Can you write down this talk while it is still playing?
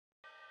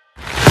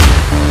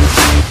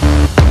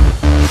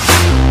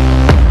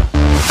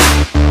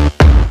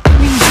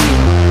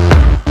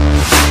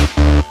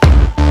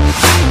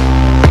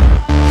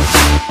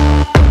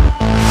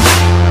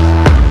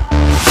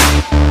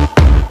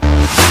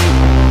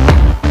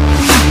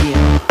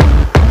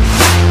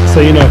just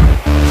so you know.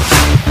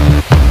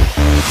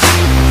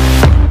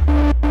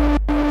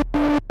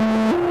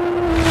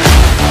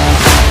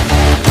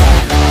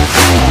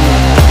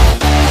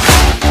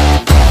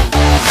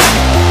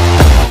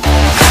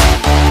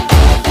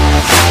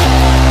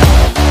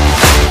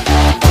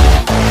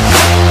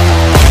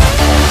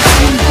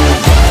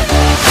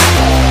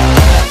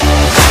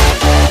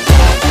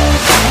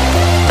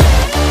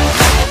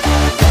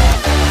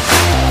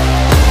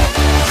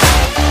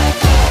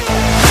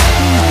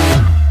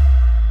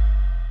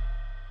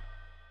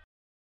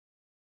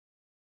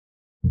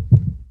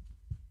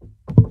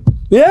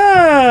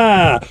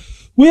 Yeah,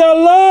 we are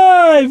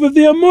live with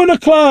the Emunah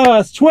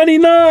class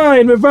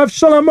 29 with Rav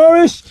Shalom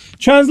Morish,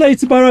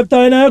 translated by Rav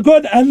Daniel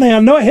Good, and they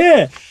are not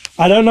here.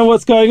 I don't know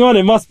what's going on.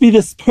 It must be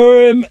this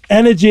Purim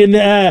energy in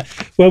the air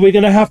where we're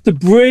going to have to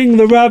bring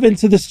the Rav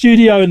into the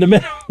studio in the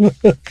middle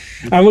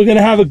and we're going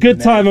to have a good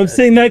time. I'm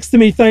sitting next to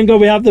me, thank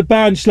God we have the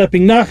band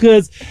Schlepping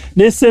Nachas,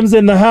 Nissim's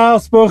in the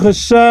house, Baruch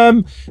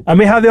Hashem, and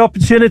we have the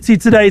opportunity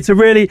today to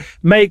really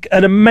make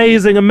an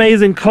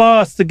amazing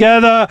class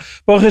together.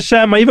 Baruch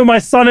Hashem, even my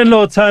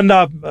son-in-law turned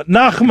up,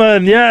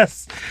 Nachman,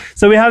 yes.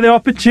 So we have the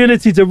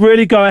opportunity to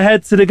really go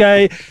ahead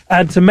today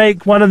and to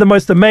make one of the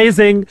most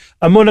amazing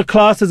Emunah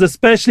classes,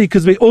 especially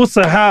because we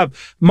also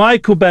have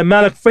Michael Ben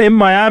Melech in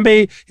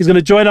Miami. He's going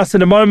to join us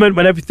in a moment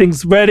when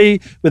everything's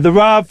ready with the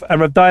Rav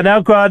and Rav Dayan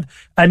Elgrad.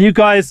 And you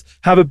guys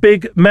have a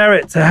big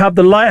merit to have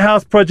the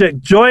Lighthouse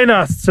Project join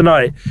us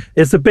tonight.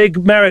 It's a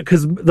big merit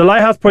because the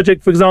Lighthouse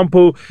Project, for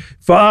example,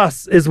 for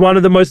us is one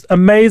of the most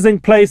amazing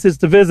places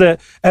to visit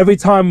every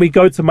time we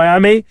go to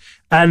Miami.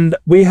 And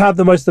we have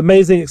the most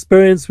amazing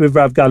experience with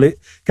Rav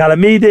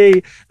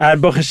Galamidi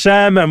and Baruch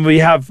Hashem, and we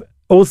have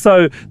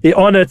also the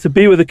honor to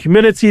be with the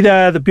community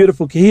there, the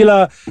beautiful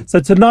Kehila.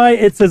 So tonight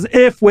it's as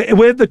if we're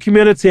with the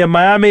community in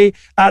Miami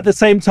at the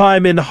same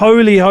time in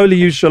holy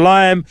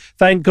Yerushalayim.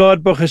 Thank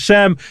God, Baruch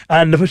Hashem.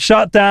 And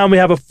shut down, we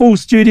have a full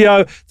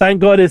studio.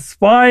 Thank God it's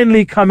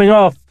finally coming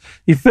off.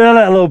 You feel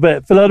it a little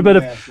bit,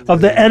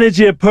 of the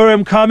energy of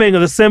Purim coming,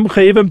 of the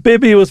Simcha. Even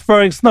Bibi was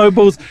throwing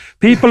snowballs.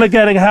 People are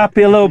getting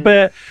happy a little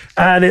bit,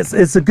 and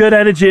it's a good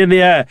energy in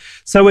the air.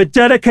 So we're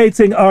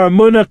dedicating our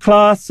Emunah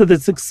class to the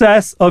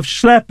success of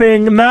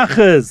Schlepping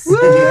Nachas.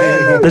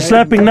 The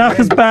Schlepping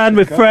Nachas band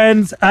with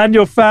friends and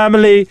your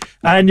family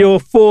and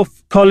your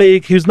fourth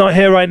colleague who's not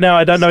here right now.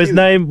 I don't know his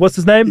name. What's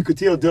his name?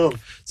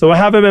 So we'll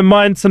have him in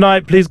mind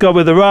tonight. Please go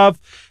with the Rav.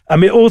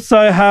 And we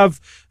also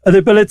have the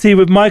ability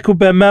with Michael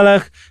Ben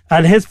Melech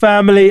and his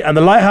family and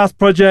the Lighthouse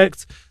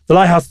Project, the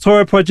Lighthouse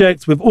Torah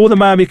Project, with all the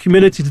Miami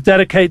community to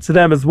dedicate to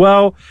them as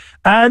well,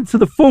 and to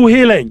the full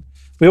healing.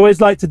 We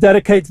always like to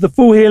dedicate to the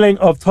full healing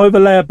of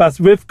Tovalea Bas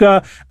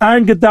Rivka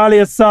and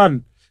Gedalia's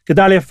son,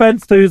 Gedalia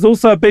Fenster, who's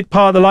also a big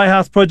part of the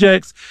Lighthouse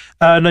Projects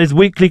and his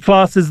weekly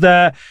classes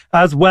there,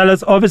 as well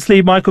as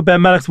obviously Michael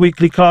Ben Melech's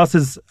weekly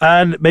classes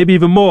and maybe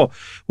even more.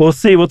 We'll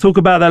see. We'll talk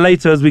about that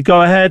later as we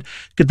go ahead.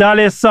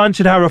 Gedalia's son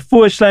should have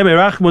Refuah Shlema,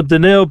 Rachmud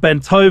Daniel,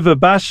 Ben Tova,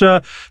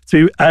 Basha,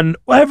 and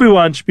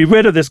everyone should be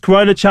rid of this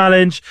Corona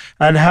challenge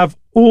and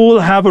all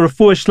have a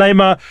Refuah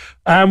Shlema.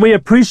 And we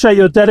appreciate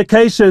your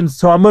dedications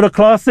to our Emunah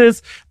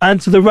classes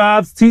and to the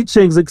Rav's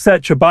teachings,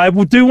 etc. But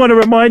I do want to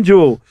remind you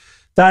all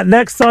that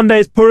next Sunday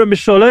is Purim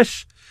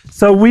Misholish,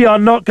 so we are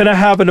not going to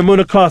have an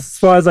Emunah class as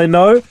far as I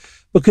know,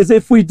 because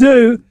if we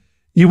do,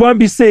 you won't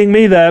be seeing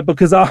me there,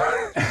 because not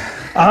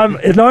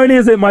only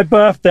is it my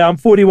birthday, I'm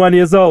 41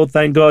 years old,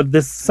 thank God,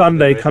 this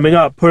Sunday coming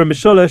up, Purim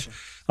Misholish,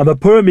 I'm a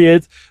Purim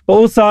Yid, but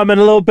also I'm in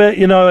a little bit,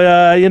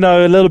 a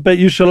little bit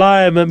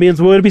Yerushalayim. It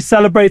means we're going to be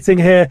celebrating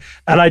here,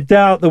 and I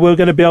doubt that we're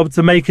going to be able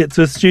to make it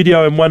to a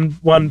studio in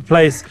one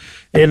place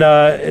in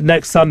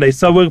next Sunday.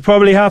 So we'll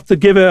probably have to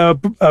give it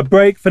a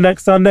break for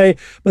next Sunday,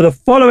 but the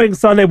following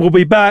Sunday we'll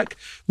be back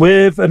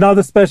with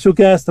another special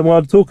guest, and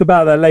we'll talk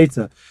about that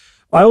later.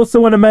 I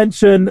also want to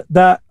mention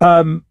that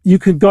you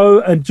can go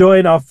and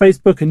join our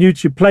Facebook and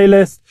YouTube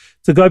playlist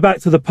to go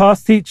back to the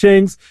past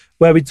teachings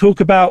where we talk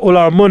about all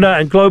our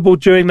Emunah and global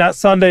during that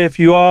Sunday. If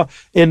you are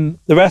in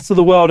the rest of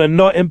the world and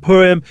not in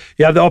Purim,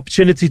 you have the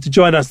opportunity to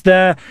join us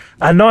there.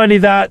 And not only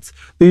that,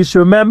 but you should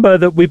remember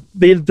that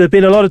there's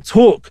been a lot of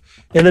talk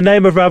in the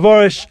name of Rav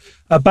Orish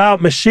about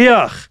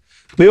Mashiach.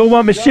 We all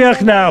want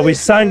Mashiach now. We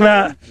sang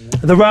that.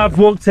 The Rav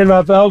walked in,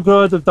 Rav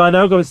Elgrod of Dayan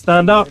Elgrod,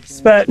 stand up,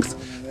 respect.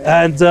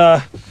 And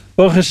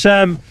Baruch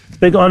Hashem,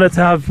 big honor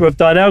to have Rav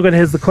Dayan Elgrod.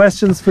 Here's the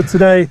questions for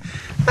today.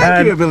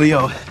 Thank you,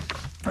 Emilio.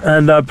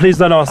 And please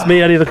don't ask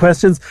me any of the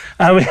questions.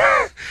 And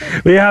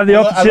we have the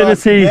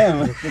opportunity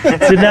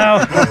to now,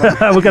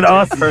 we're going to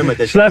ask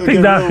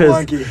Schlepping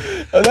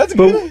Nachas. Oh, that's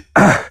good.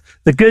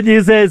 The good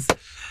news is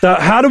that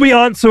how do we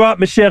answer up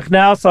Mashiach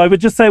now? So I would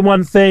just say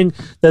one thing,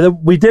 that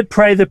we did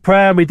pray the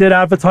prayer and we did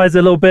advertise it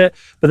a little bit,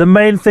 but the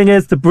main thing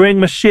is to bring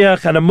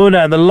Mashiach and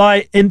Emunah and the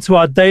light into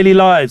our daily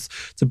lives,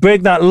 to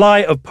bring that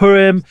light of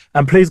Purim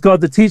and, please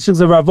God, the teachings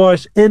of Rav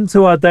Orish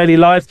into our daily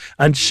lives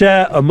and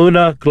share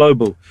Emunah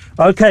global.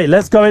 Okay,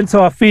 let's go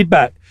into our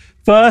feedback.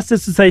 First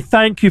is to say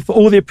thank you for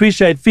all the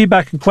appreciated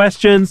feedback and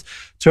questions,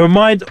 to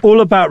remind all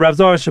about Rav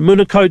Orish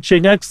Emunah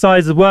coaching,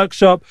 exercises,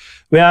 workshop.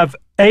 We have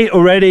 8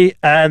 already,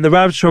 and the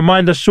Rav should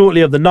remind us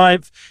shortly of the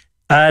 9th,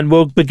 and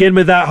we'll begin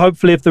with that,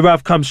 hopefully, if the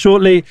Rav comes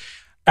shortly.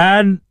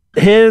 And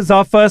here's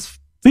our first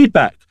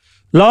feedback.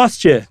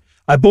 Last year,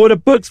 I bought a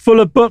box full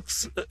of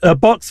books,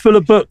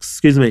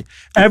 excuse me.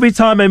 Every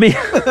time I meet...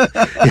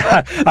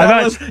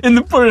 I was in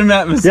the Purim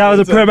atmosphere. Yeah, I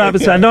was a Purim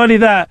atmosphere. And not only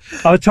that,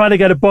 I was trying to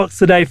get a box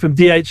today from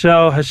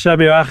DHL, Hashem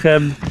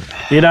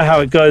Yirachem. You know how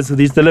it goes with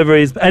these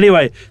deliveries. But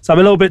anyway, so I'm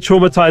a little bit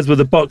traumatized with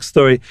the box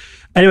story.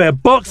 Anyway, a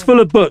box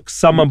full of books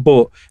someone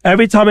bought.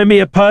 Every time I meet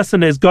a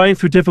person who's going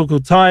through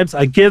difficult times,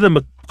 I give them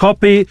a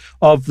copy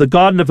of the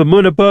Garden of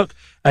Emunah book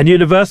and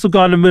Universal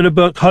Garden of Emunah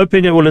book,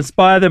 hoping it will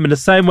inspire them in the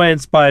same way it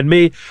inspired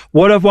me.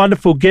 What a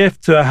wonderful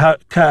gift to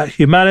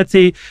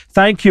humanity.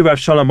 Thank you, Rav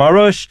Shalom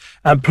Arush.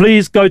 And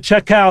please go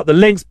check out the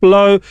links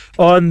below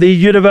on the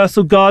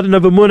Universal Garden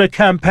of Emunah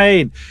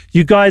campaign.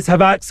 You guys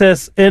have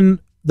access in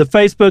the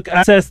Facebook,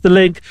 access the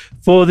link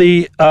for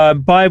the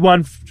buy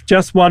one,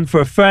 just one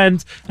for a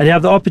friend, and you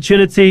have the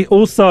opportunity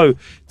also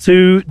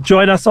to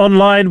join us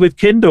online with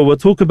Kindle. We'll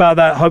talk about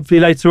that hopefully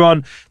later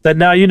on, that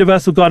now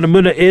Universal Garden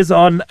of Emunah is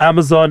on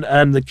Amazon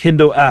and the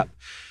Kindle app.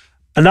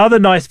 Another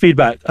nice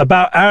feedback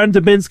about Aaron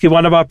Dubinsky,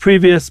 one of our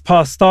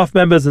past staff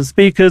members and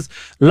speakers.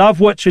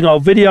 Love watching our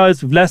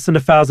videos with less than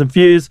 1,000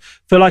 views.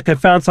 Feel like I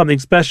found something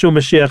special,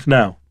 Mashiach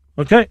now.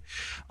 Okay,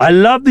 I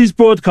love these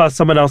broadcasts,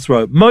 someone else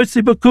wrote.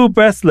 Moshe Bakul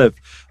Breslev,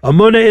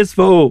 Emunah is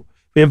for all.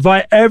 We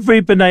invite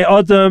every B'nai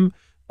Adam,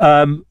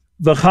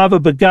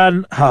 V'chava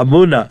Began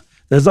Ha'emunah.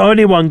 There's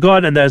only one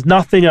God and there's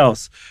nothing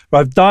else.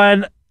 Rav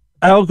Diane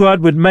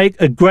Elgrod would make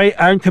a great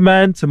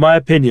anchorman, to my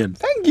opinion.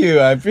 Thank you,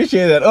 I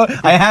appreciate that. Oh,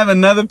 I have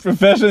another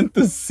profession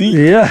to seek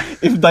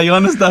if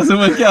Dionis doesn't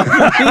work out.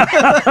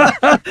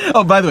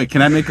 Oh, by the way,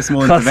 can I make a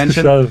small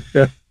intervention?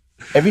 Yeah.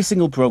 Every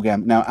single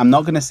program, now I'm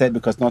not going to say it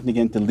because not to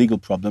get into legal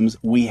problems,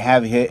 we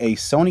have here a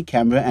Sony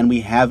camera and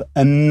we have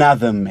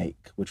another make,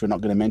 which we're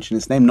not going to mention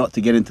its name, not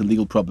to get into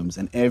legal problems.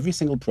 And every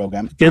single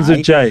program,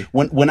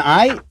 when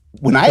I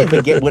don't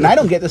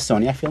get the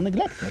Sony, I feel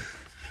neglected.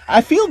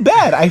 I feel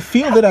bad. I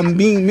feel that I'm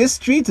being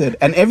mistreated.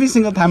 And every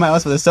single time I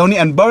ask for the Sony,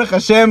 and Baruch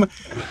Hashem,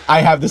 I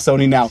have the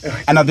Sony now.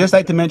 And I'd just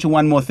like to mention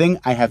one more thing.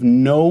 I have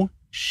no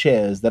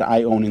shares that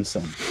I own in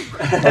Sony.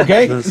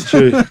 Okay? That's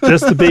true.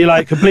 Just to be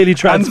like completely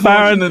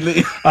transparent.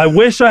 I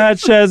wish I had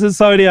shares in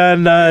Sony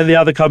and the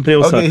other company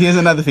also. Okay, here's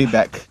another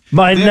feedback.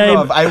 My name.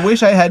 Rob, I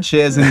wish I had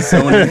shares in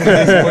Sony for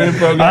this morning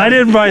program. I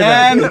didn't write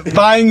that. And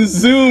buying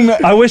Zoom.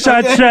 I wish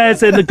I had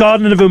shares in the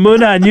Garden of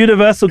Emunah and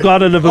Universal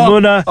Garden of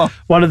Emunah,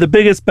 one of the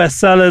biggest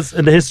bestsellers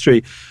in the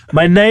history.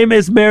 My name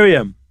is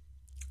Miriam.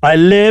 I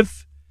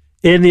live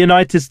in the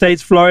United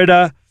States,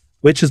 Florida,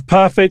 which is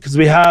perfect because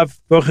we have,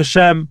 Baruch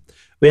Hashem,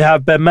 we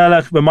have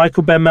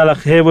Michael Ben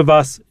Melech here with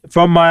us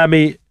from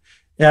Miami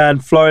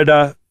and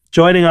Florida,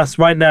 joining us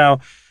right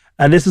now.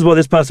 And this is what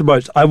this person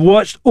wrote. I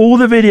watched all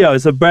the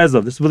videos of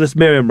Breslov. This is what this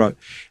Miriam wrote.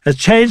 It has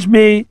changed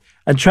me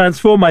and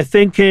transformed my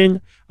thinking.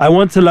 I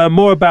want to learn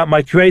more about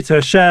my Creator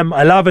Hashem.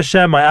 I love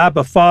Hashem, my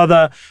Abba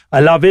Father.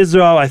 I love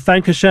Israel. I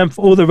thank Hashem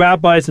for all the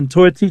rabbis and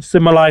Torah teachers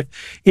in my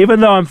life.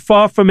 Even though I'm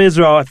far from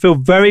Israel, I feel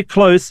very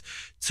close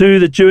to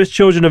the Jewish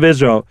children of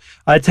Israel.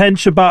 I attend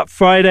Shabbat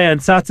Friday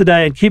and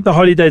Saturday and keep the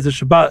holy days of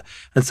Shabbat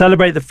and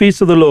celebrate the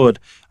feast of the Lord.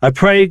 I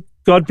pray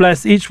God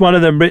bless each one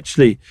of them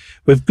richly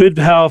with good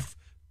health,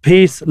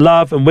 peace,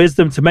 love, and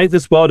wisdom to make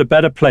this world a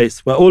better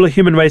place where all the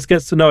human race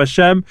gets to know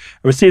Hashem and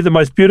receive the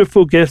most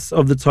beautiful gifts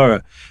of the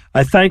Torah.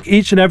 I thank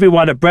each and every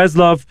one at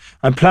Breslov.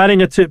 I'm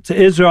planning a trip to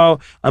Israel.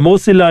 I'm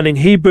also learning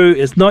Hebrew.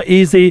 It's not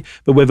easy,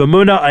 but with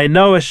Emunah, I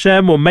know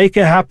Hashem will make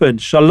it happen.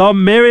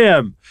 Shalom,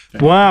 Miriam.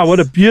 Wow, what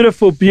a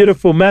beautiful,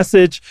 beautiful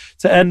message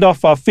to end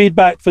off our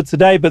feedback for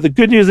today. But the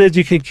good news is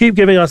you can keep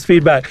giving us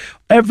feedback.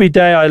 Every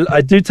day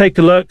I do take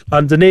a look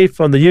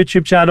underneath on the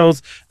YouTube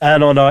channels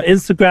and on our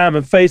Instagram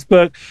and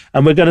Facebook.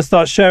 And we're going to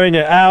start sharing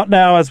it out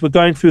now as we're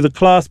going through the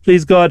class,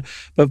 please God.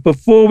 But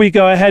before we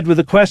go ahead with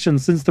the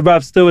questions, since the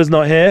Rav still is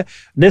not here,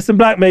 Nissim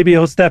Black, maybe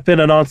he'll step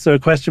in and answer a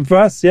question for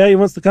us. Yeah, he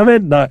wants to come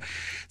in? No.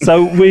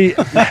 So he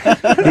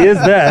is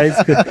there.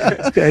 He's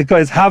got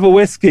his have a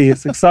whiskey.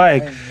 It's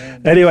exciting.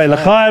 Anyway,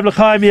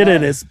 L'chaim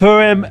Yidin, it's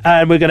Purim,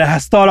 and we're going to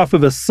start off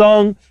with a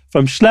song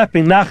from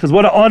Schlepping Nachas.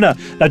 What an honor.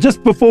 Now,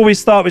 just before we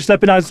start with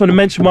Schlepping Nachas, I just want to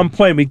mention one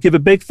point. We give a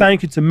big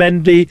thank you to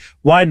Mendy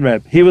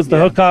Weinreb. He was the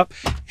hookup.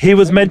 He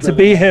was meant to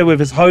be here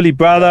with his holy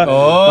brother.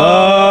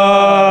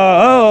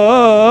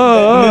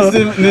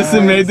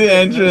 Nissim made the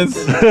entrance.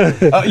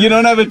 You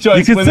don't have a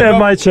choice. You can sit in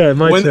my chair.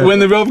 When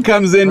the robe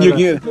comes in,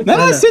 you can...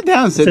 No, sit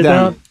down.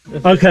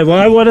 Okay, well,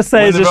 I want to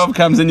say is just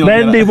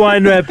Mendy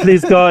Weinreb,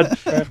 please God,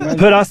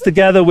 put us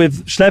together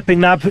with Schlepping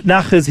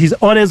Nachas. He's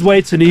on his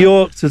way to New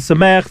York to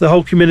Sameach, the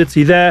whole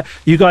community there.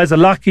 You guys are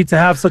lucky to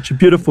have such a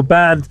beautiful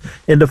band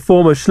in the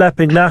form of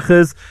Schlepping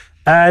Nachas.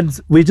 And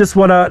we just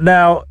want to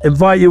now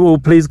invite you all,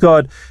 please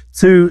God,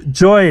 to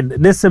join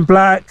Nissim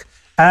Black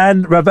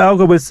and Rav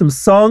Elga with some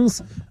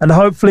songs and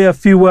hopefully a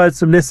few words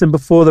from Nissim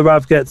before the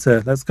Rav gets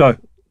here. Let's go.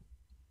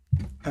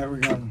 There we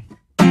go.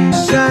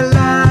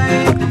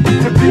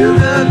 To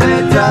build a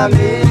Beit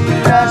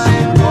HaMikdash,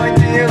 going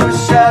to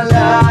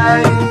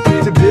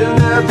Yerushalayim, to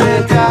build a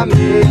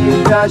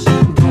HaMikdash.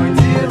 We're going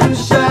to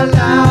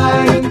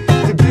Yerushalayim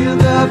to build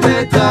the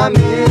Beit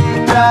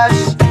HaMikdash.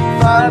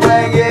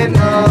 Farbrengen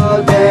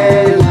all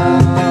day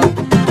long.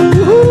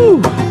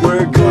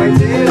 We're going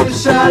to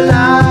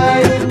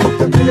Yerushalayim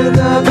to build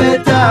the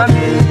Beit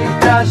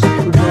HaMikdash.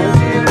 We're going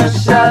to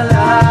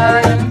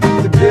Yerushalayim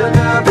to build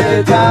the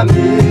Beit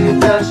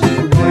HaMikdash.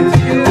 We're going to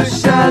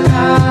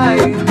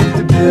Yerushalayim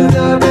to build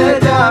the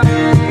Beit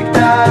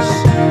HaMikdash.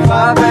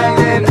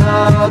 Farbrengen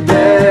all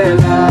day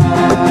long.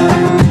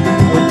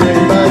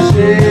 Bring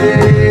Mashiach,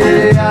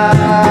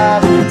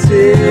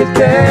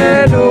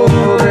 Tzidkenu,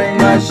 bring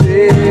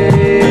Mashiach,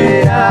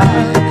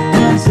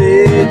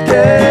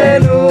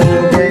 Tzidkenu,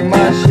 bring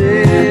Mashiach,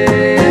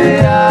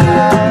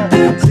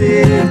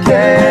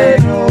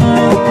 Tzidkenu,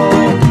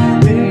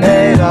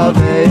 b'meira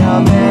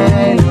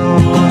v'yameinu,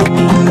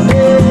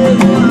 bring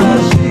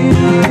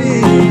Mashiach,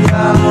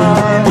 Tzidkenu,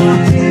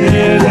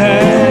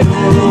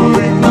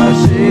 bring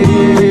Mashiach.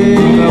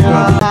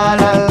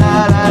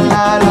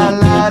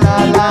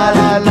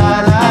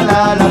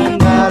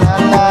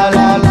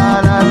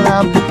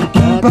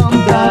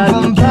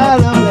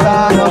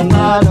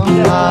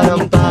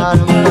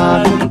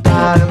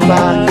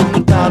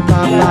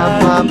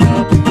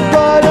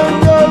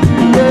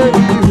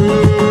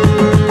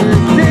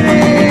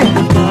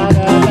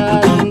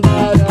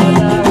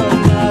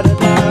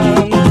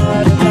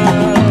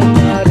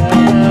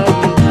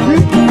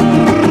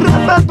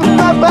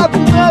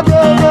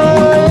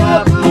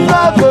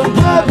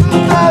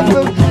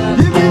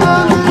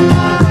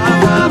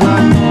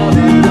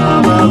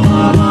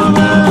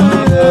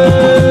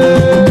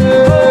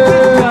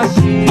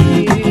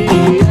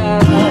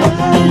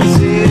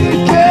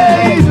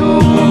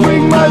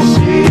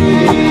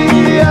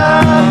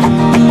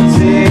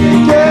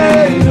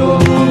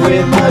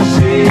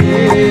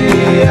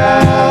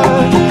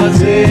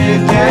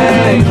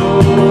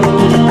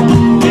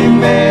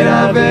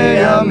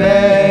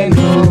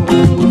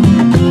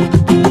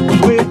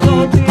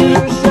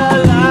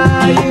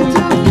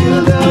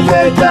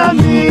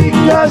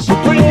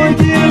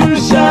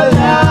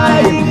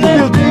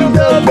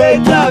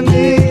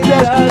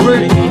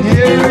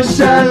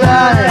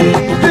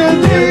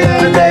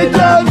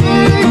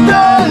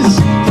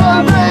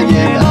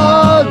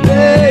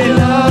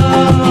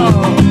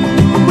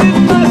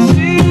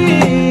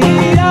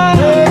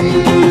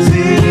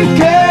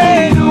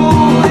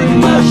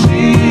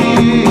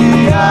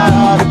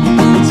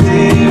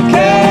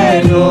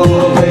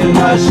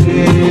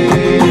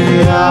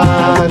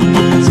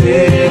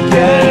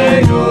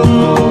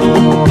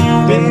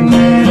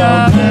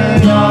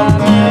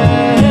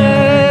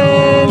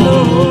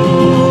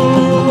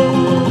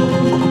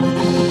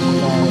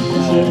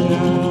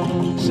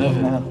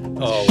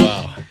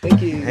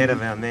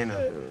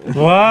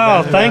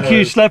 Wow, thank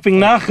you, Schlepping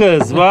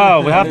Nachas.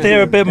 Wow, we have to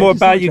hear a bit more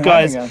about you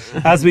guys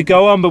as we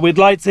go on, but we'd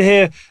like to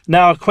hear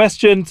now a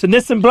question to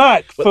Nissim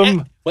Black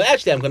from... Well,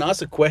 actually, I'm going to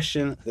ask a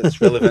question that's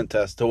relevant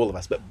to us, to all of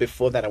us, but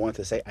before that, I want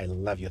to say I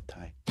love your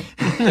tie. I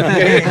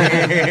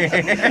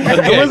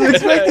wasn't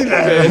expecting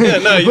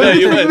that. No,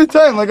 you went. The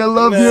time, like I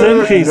love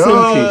you.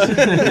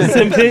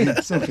 Simchi.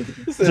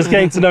 Just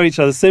getting to know each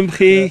other.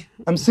 Simchi.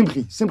 I'm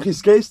Simchi. Simchi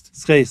Skeist.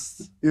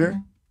 Skeist.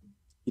 Here.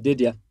 You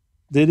did, yeah.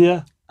 Did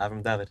ya?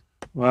 I'm David.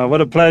 Wow,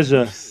 what a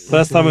pleasure.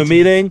 First time we're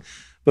meeting,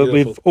 but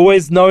we've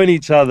always known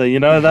each other, you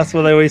know? That's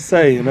what they always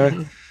say, you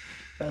know?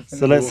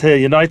 So let's hear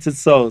United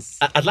Souls.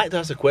 I'd like to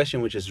ask a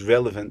question which is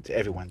relevant to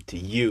everyone, to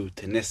you,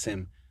 to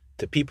Nissim,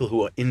 to people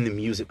who are in the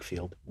music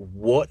field.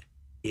 What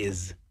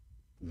is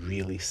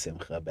really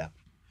Simcha about?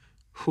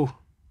 Whew.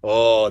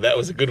 Oh, that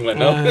was a good one,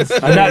 no? And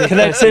that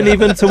connects in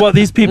even to what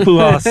these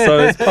people ask, so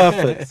it's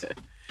perfect.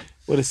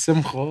 What is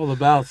Simcha all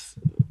about?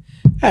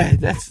 Hey,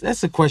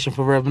 that's a question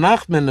for Reb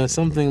Nachman or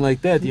something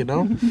like that, you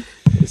know?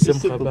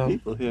 Simcha about.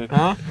 People here.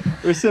 Huh?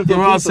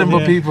 We're all simple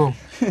people.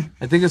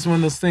 I think it's one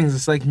of those things.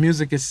 It's like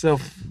music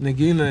itself.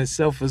 Nagina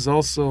itself is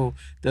also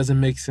doesn't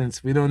make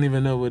sense. We don't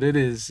even know what it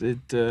is.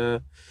 It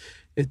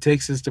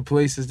takes us to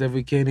places that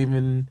we can't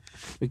even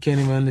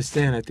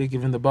understand. I think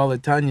even the Baal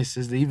Tanya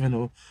says that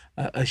even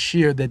a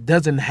shir that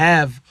doesn't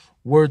have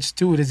words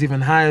to it is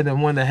even higher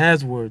than one that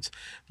has words.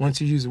 Once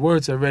you use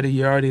words already,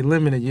 you're already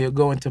limited. You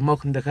go into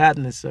Mokum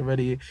Dekhatness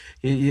already.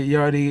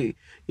 You're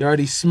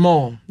already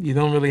small. You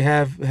don't really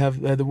have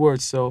the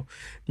words. So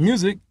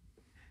music,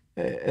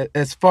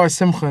 as far as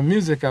Simcha and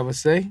music, I would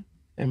say,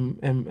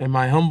 in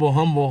my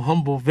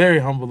humble, very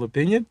humble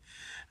opinion,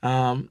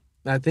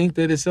 I think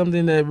that it's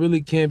something that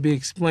really can't be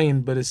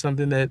explained, but it's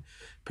something that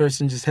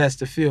person just has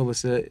to feel.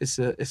 It's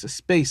a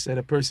space that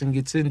a person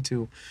gets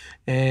into,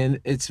 and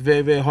it's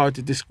very, very hard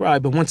to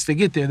describe. But once they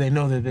get there, they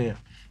know they're there.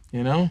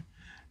 You know.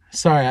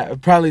 Sorry,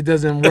 it probably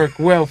doesn't work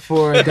well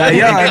for a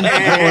Dayan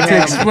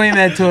to explain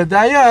that to a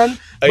Dayan.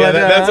 Oh, yeah,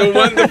 that's a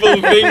wonderful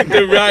thing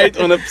to write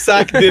on a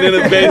psak din and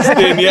a beis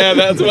din. Yeah,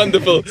 that's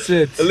wonderful.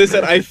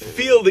 Listen, I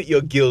feel that you're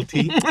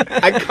guilty.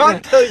 I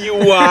can't tell you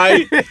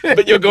why,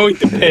 but you're going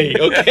to pay,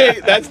 okay?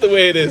 That's the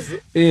way it is.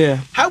 Yeah.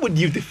 How would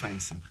you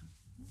define something?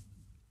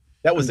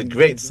 That was a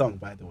great song,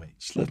 by the way.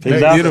 Schlepping Very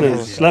Simcha.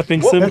 beautiful.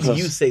 Schlepping What Simcha. would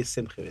you say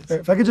Simcha is?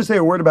 If I could just say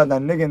a word about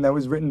that niggin, that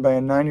was written by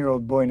a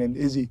 9-year-old boy named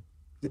Izzy.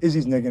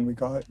 Izzy's niggin, we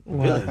call it.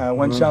 Really?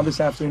 One Shabbos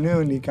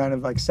afternoon, he kind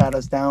of like sat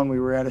us down. We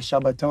were at a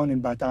Shabbaton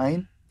in Bat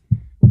Ayin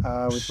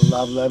with the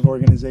Lav Lev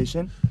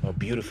organization. Oh,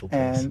 beautiful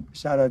place. And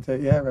shout out to,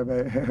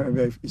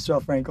 Rabbi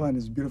Yisrael Frankel and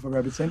his beautiful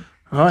Rebbitzin.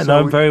 I know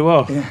him very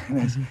well. Yeah,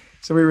 nice.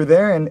 So we were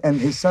there, and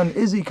his son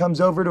Izzy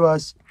comes over to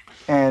us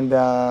and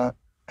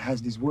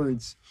has these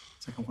words.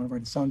 It's like, I want to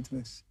write a song to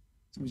this.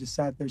 So we just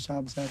sat there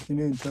Shabbos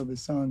afternoon until the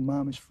song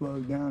Mamish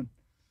flowed down.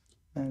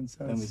 And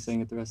so And we sang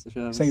it the rest of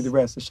Shabbos. sang it the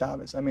rest of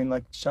Shabbos. I mean,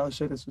 like, Shalosh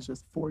Shittis was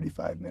just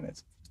 45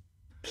 minutes.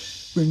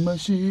 Bring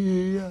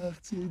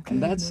Mashiach to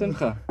And that's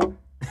Simcha.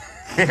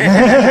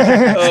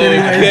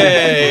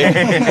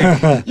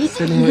 Okay. You're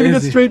gonna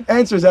get straight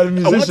answers out of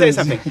I want to tell you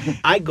musicians. something.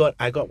 I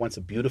got once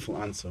a beautiful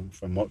answer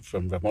from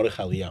Rav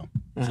Mordechai Eliyahu,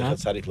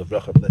 Zechat Tzadik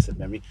Levracha, blessed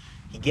memory.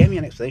 He gave me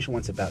an explanation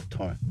once about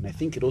Torah, and I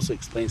think it also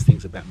explains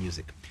things about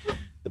music.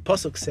 The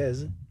pasuk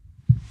says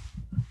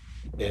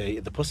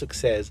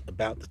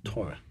about the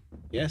Torah.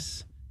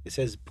 Yes, it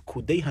says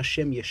Pekudei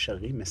Hashem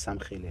Yesharim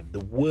Mesamchei Lev.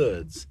 The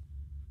words,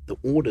 the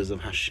orders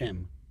of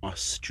Hashem are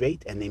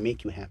straight and they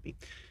make you happy.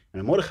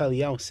 And Mordechai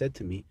Eliyahu said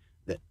to me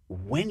that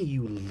when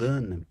you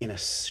learn them in a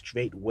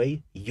straight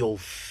way, you'll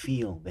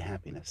feel the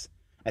happiness.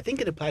 I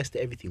think it applies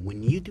to everything.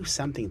 When you do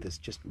something that's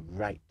just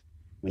right,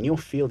 when you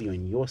feel you're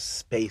in your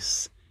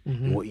space,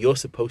 and what you're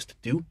supposed to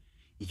do,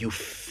 you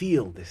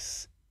feel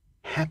this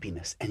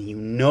happiness and you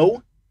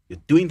know you're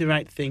doing the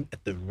right thing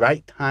at the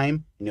right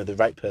time and you're the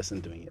right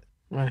person doing it.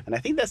 Right. And I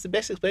think that's the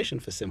best explanation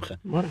for Simcha.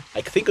 Right. I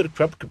think it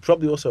could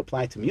probably also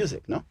apply to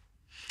music, no?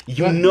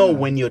 You know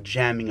when you're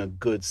jamming a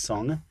good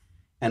song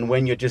and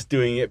when you're just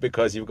doing it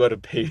because you've got to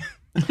pay.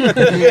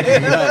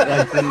 Right,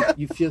 like when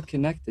you feel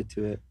connected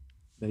to it,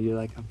 that you're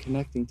like, I'm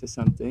connecting to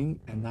something,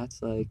 and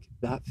that's like,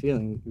 that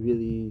feeling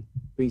really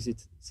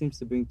seems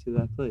to bring to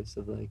that place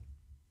of like,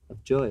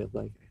 of joy, of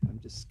like, I'm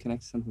just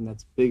connected to something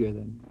that's bigger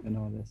than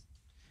all this.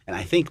 And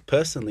I think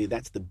personally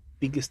that's the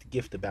biggest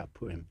gift about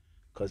Purim,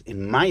 because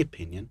in my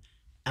opinion,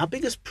 our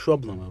biggest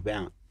problem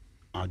about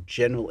our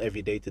general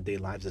everyday to-day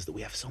lives is that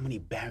we have so many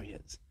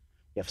barriers.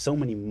 We have so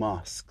many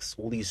masks,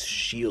 all these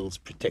shields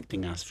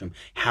protecting us from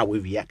how we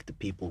react to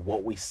people,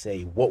 what we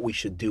say, what we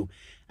should do.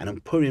 And on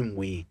Purim,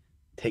 we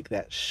take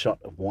that shot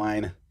of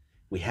wine,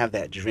 we have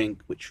that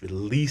drink which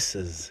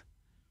releases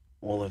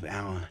all of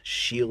our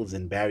shields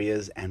and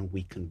barriers, and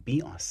we can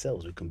be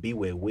ourselves. We can be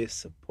where we're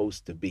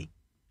supposed to be.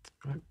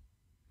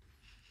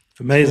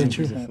 Amazing.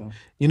 Beautiful.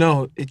 You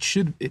know,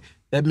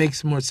 that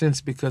makes more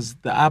sense because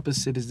the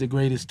opposite is the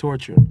greatest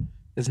torture.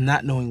 Is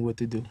not knowing what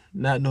to do,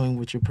 not knowing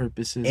what your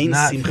purpose is. Ein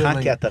Not simcha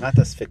feeling, ki atarat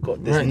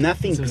hasfekot. There's Right.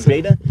 nothing So-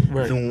 greater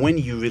right. than when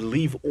you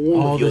relieve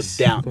all of your this-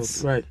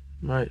 doubts. Right,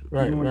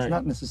 Even when it's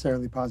not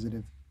necessarily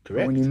positive. But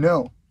Correct. when you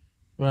know.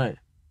 right.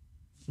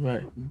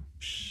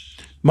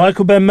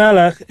 Michael Ben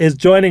Melech is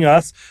joining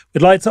us.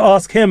 We'd like to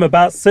ask him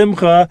about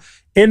Simcha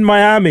in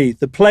Miami,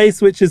 the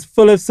place which is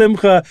full of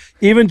Simcha,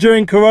 even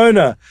during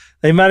Corona.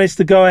 They managed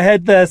to go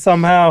ahead there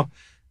somehow,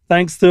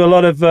 thanks to a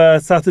lot of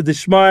Sata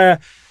Dishmaya.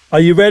 Are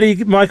you ready,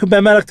 Michael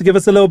Ben Melech, to give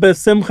us a little bit of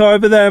Simcha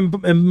over there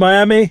in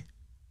Miami?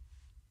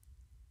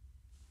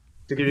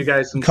 To give you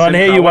guys some Can't simcha,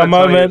 hear you, I wanna one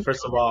tell moment.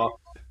 First of all,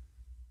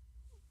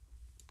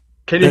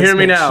 can you Let's hear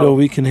me make now? sure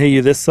we can hear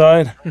you this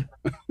side.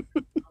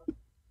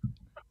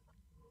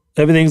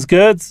 Everything's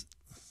good?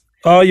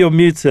 Oh, you're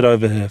muted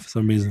over here for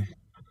some reason.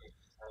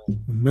 A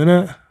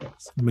minute.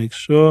 Let's make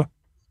sure.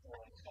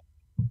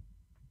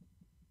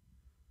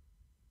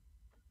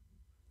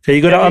 Okay,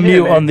 you got to Can you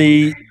hear unmute me? on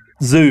the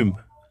Zoom.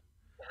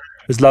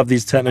 Just love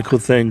these technical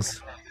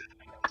things.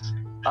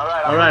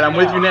 All right, I'm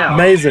with you now.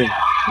 Amazing.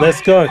 Let's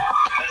go.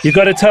 You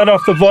got to turn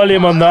off the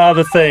volume on the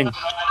other thing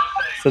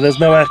so there's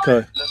no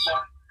echo.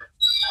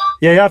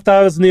 Yeah, you have to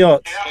have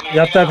Osniot. You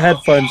have to have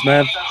headphones,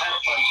 man.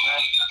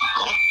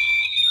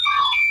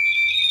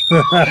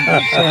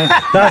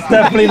 That's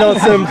definitely not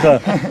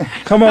Simcha.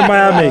 Come on,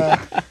 Miami.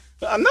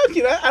 I'm not,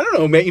 I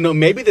don't know,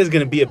 maybe there's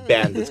going to be a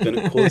band that's going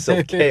to call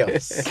itself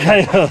Chaos.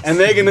 Chaos. And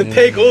they're going to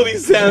take all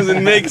these sounds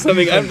and make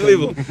something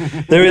unbelievable.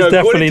 There is According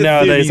definitely to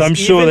nowadays. theories, I'm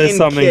sure even there's in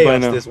something chaos, by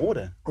now. There's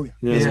order. Oh, yeah.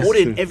 Yeah, There's that's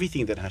order true. in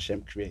everything that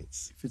Hashem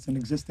creates. If it's in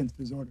existence,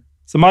 there's order.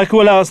 So Michael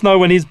will let us know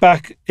when he's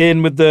back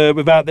in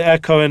without the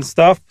echo and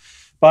stuff.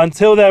 But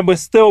until then, we're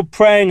still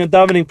praying and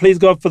davening. Please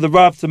God for the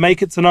Rav to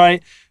make it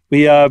tonight.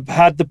 We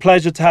had the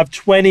pleasure to have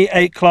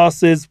 28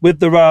 classes with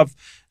the Rav,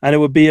 and it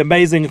would be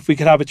amazing if we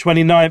could have a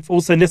 29th.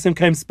 Also, Nissim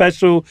came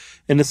special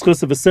in the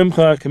schus of a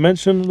simcha. I can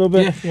mention a little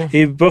bit. Yeah.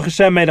 He, Baruch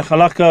Hashem, made a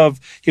halakha of,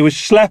 he was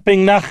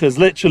schlepping nachas,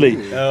 literally.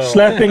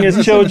 Schlepping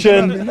his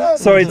children.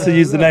 Sorry to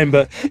use the name,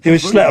 but he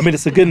was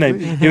it's a good name.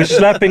 He was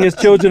schlepping his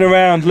children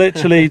around,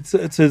 literally, to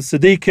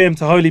tzaddikim,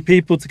 to holy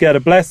people, to get a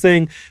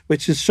blessing,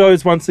 which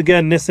shows once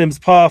again Nissim's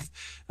path.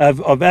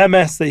 of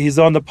MS, that he's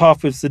on the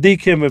path with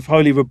Tzaddikim, with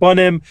Holy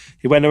Rabbonim.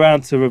 He went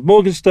around to Rav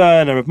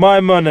Morgenstern and Rav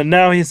Maimon, and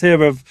now he's here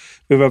with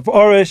Rav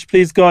Orish,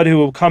 please God, who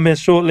will come here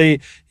shortly.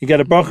 You get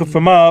a bracha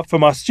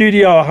from our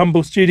studio, our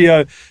humble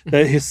studio,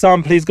 that his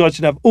son, please God,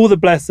 should have all the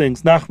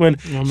blessings. Nachman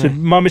should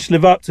mamish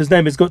live up to his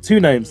name. He's got two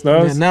names,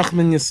 no? Yeah,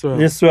 Nachman Yisrael.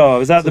 Yisrael. I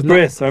was at the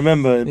bris, I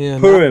remember. Yeah,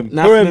 Purim.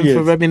 Nachman Purim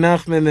for Rabbi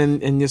Nachman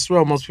and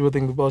Yisrael. Most people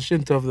think about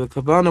Shintov. The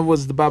Kavanah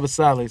was the Baba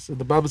Sali. So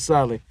the Baba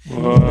Sali.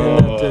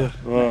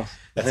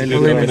 That's a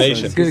good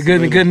combination.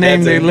 Good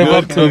name they live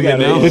up to. You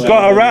know? We've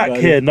got Iraq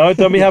here, no?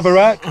 Don't we have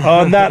Iraq?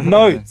 On that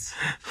note.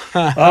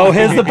 Oh,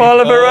 here's the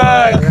ball of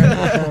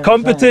Iraq.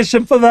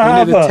 Competition for the We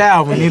need a Hava.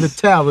 towel. We need a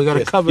towel. We got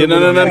to cover it.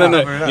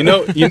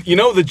 No. You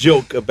know the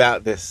joke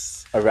about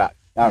this Iraq.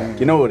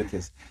 You know what it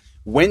is.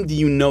 When do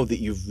you know that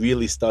you've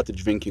really started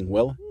drinking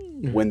well?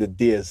 When the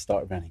deers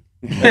start running.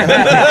 It's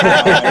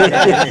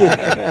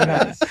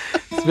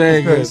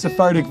very The good.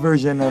 Sephardic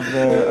version of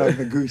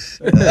the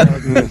goose.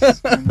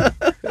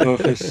 Oh,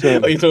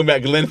 Are you talking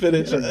about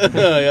Glenfiddich?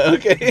 Yeah,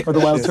 okay. Or the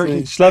wild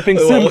turkey. Schlepping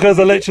Simchas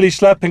are literally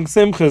schlepping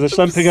Simchas, they're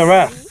schlepping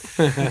Iraq.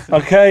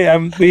 Okay,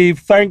 and we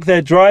thank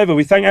their driver.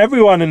 We thank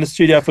everyone in the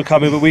studio for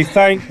coming, but we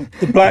thank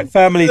the Black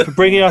family for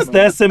bringing us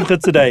their Simcha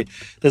today.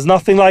 There's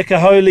nothing like a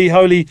holy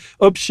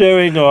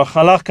upsharing or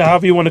halakha,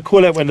 however you want to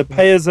call it, when the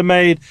payers are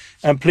made.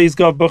 And please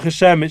God, Baruch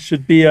Hashem, it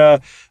should be a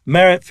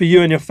merit for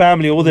you and your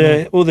family, all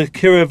the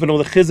kiruv and all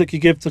the chizuk you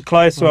give to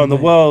Klal Yisrael around the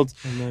world,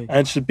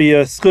 and should be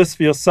a schus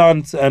for your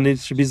son, and it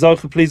should be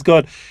zocha, please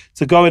God,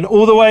 to go in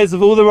all the ways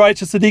of all the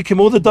righteous tzaddikim,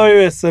 all the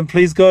doiris, and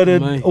please God,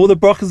 and all the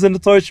brachas in the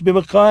Torah should be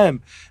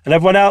mechayim. And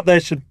everyone out there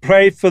should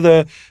pray for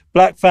the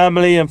Black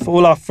family and for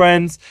all our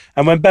friends.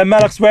 And when Ben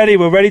Melech's ready,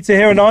 we're ready to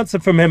hear an answer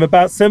from him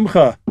about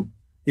Simcha.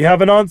 You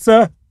have an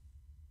answer?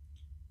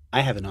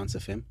 I have an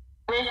answer for him.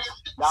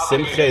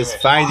 Simcha is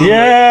finding.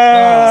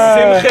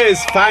 Yeah. Simcha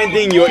is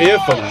finding your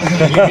earphones. I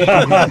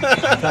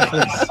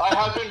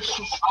have been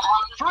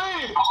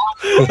freed.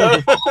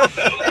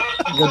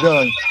 Good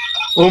done.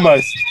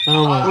 Almost.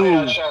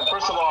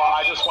 First of all,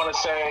 I just want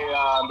to say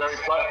I'm very,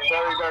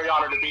 very, very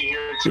honored to be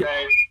here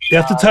today. You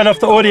have to turn off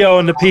the audio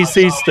on the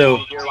PC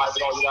still. Here live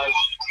with all you guys.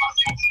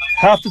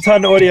 Have to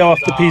turn the audio off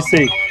the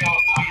PC.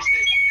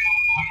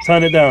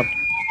 Turn it down.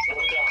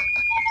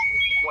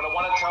 What I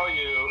want to tell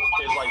you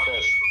is like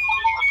this.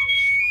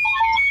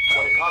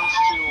 When it comes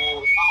to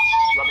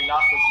Rabbi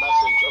Nachman's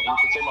message of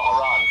Yukutei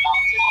Maharan,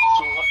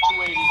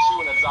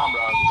 282 in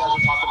Azamra, you guys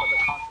are talking about the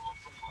concept of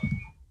Simcha.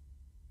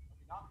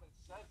 Rabbi Nachman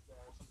says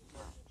there something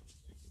very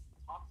interesting. He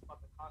talks about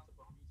the concept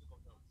of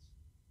musical notes.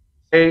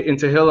 Hey, in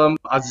Tehillim,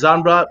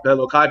 Azamra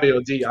Belokai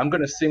Beodi. I'm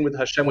going to sing with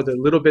Hashem with a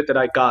little bit that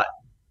I got.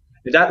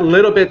 And that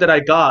little bit that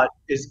I got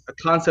is a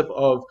concept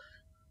of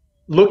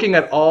looking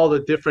at all the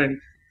different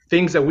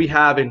things that we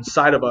have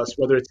inside of us,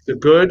 whether it's the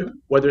good,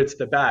 whether it's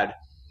the bad.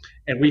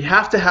 And we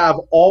have to have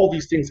all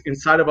these things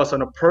inside of us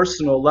on a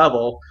personal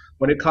level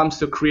when it comes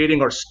to creating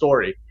our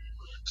story.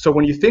 So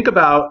when you think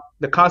about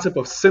the concept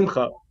of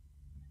Simcha,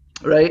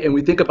 right, and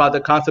we think about the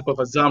concept of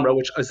Azamra,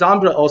 which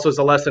Azamra also is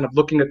a lesson of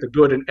looking at the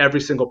good in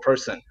every single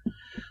person.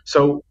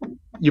 So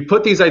you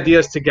put these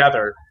ideas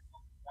together,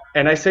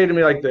 and I say to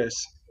me like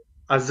this,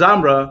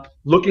 Azamra,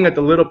 looking at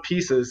the little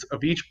pieces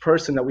of each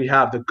person that we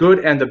have, the good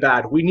and the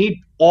bad, we need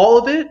all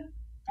of it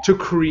to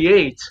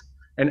create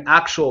an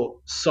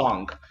actual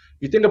song.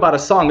 You think about a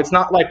song, it's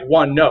not like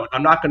one note.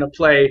 I'm not going to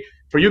play,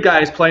 for you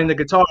guys playing the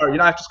guitar, you're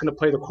not just going to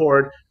play the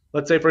chord.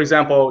 Let's say, for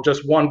example,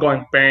 just one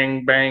going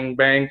bang, bang,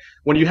 bang.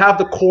 When you have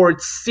the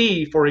chord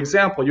C, for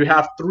example, you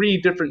have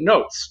 3 different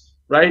notes,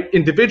 right?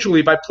 Individually,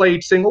 if I play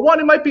each single one,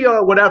 it might be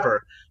a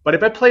whatever. But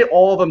if I play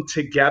all of them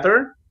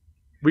together,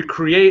 we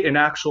create an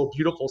actual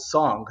beautiful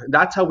song. And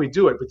that's how we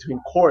do it, between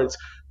chords,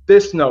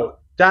 this note,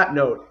 that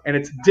note, and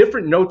it's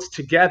different notes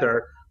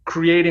together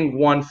creating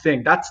one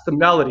thing. That's the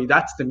melody,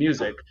 that's the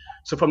music.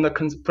 So from the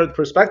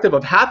perspective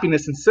of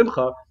happiness and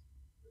simcha,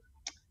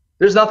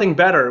 there's nothing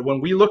better when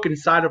we look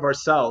inside of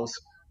ourselves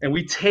and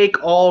we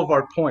take all of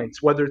our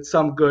points, whether it's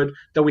some good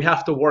that we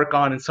have to work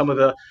on and some of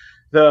the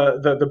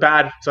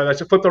bad. So I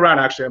should flip around.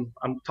 Actually,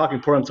 I'm talking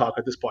Purim talk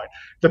at this point.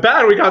 The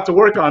bad we got to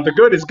work on. The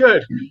good is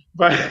good.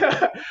 But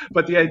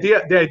but the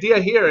idea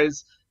here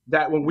is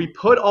that when we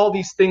put all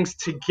these things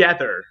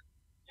together,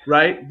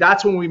 right?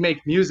 That's when we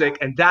make music,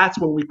 and that's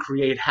when we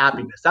create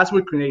happiness. That's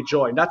when we create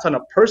joy, and that's on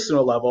a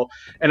personal level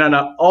and on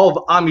all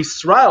of Am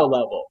Yisrael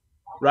level,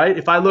 right?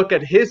 If I look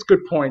at his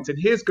good points and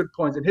his good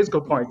points and his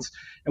good points,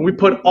 and we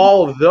put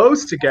all of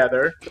those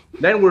together,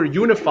 then we're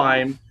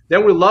unifying.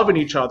 Then we're loving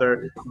each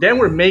other. Then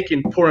we're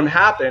making Purim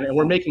happen, and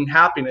we're making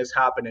happiness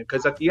happen.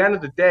 Because at the end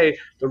of the day,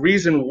 the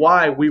reason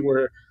why we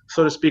were,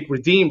 so to speak,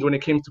 redeemed when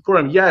it came to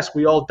Purim, yes,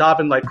 we all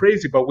daven like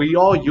crazy, but we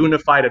all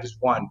unified as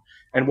one.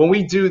 And when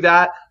we do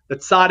that, the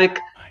tzaddik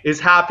is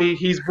happy.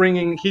 He's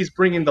bringing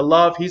the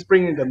love. He's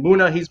bringing the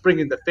Muna. He's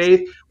bringing the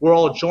faith. We're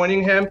all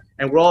joining him,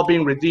 and we're all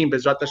being redeemed,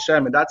 Bezrat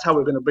Hashem. And that's how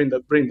we're going to bring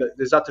the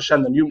Bezrat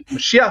Hashem. The new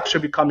Mashiach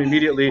should be coming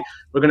immediately.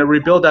 We're going to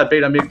rebuild that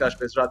Beit Hamikdash,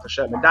 Bezrat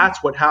Hashem. And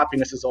that's what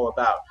happiness is all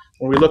about.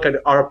 When we look at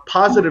our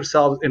positive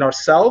selves in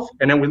ourselves,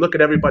 and then we look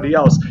at everybody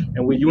else,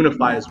 and we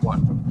unify as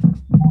one.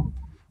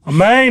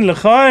 Amen,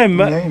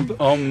 L'chaim.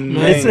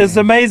 It's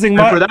amazing.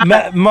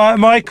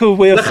 Michael,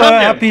 we are so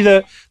happy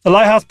that the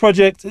Lighthouse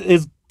Project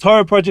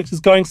Torah Project is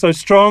going so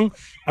strong,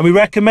 and we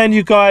recommend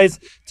you guys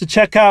to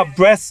check out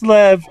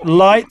Breslev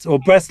Light or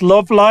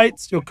Breslov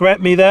Light. You'll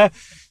correct me there.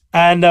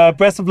 And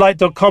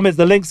bresloflight.com is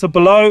the links are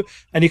below,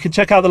 and you can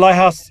check out the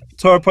Lighthouse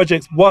Torah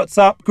Project's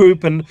WhatsApp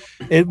group, and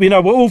we're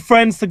all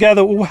friends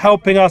together, all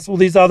helping us, all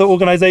these other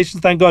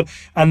organizations, thank God.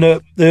 And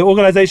the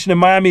organization in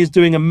Miami is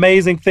doing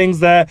amazing things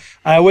there.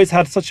 I always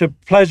had such a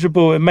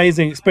pleasurable,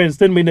 amazing experience,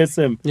 didn't we,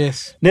 Nissim?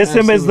 Yes.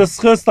 Nissim is the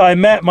schus that I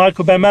met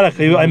Michael Ben Melech.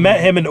 I met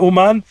him in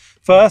Uman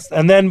first,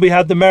 and then we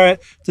had the merit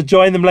to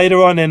join them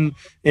later on in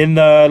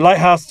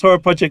Lighthouse Torah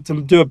Project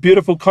and do a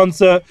beautiful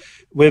concert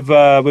with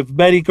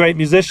many great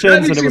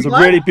musicians, and it was a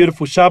really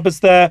beautiful Shabbos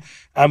there,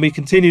 and we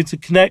continue to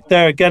connect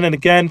there again and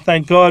again,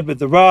 thank God, with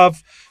the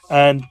Rav,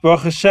 and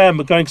Baruch Hashem,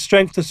 we're going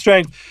strength to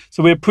strength,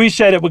 so we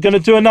appreciate it. We're going to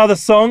do another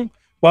song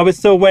while we're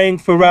still waiting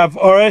for Rav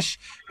Orish,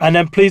 and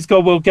then please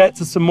God, we'll get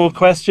to some more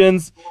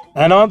questions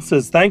and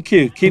answers. Thank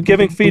you. Keep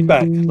giving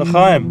feedback.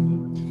 L'chaim.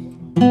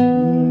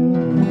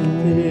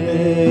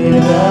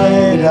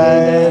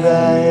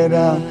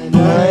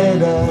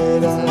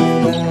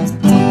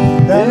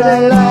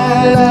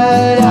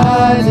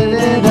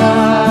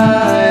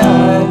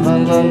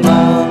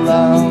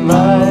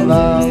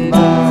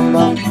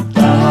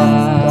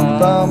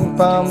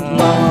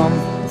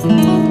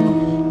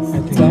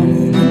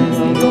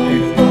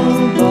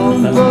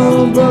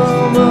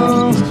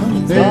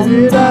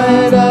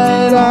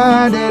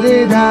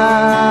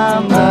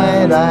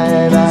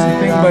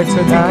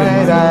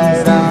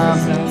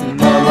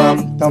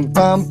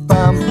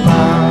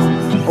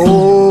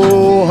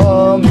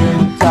 Oh,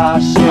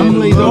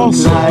 Emily's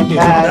also like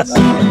cats.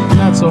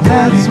 Not so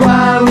That's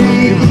why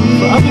we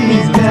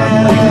eat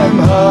them.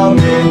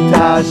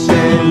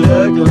 Hamantashen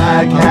look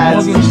like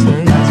cats.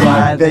 That's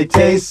why they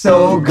taste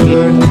so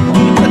good.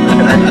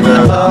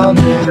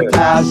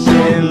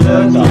 Hamantashen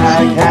look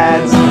like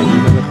cats.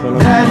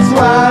 That's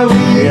why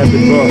we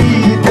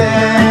eat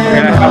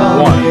them.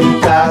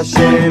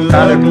 Hamantashen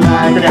look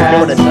like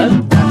cats.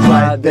 That's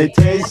why they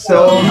taste so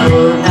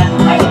good.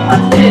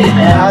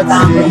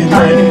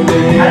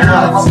 Hatzileni,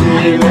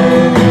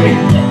 Hatzileni,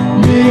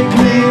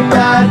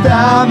 Miklipat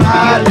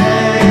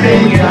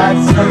Amalek.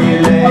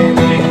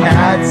 Hatzileni,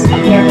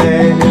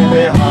 Hatzileni,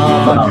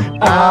 Behama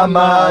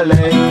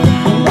Amalek.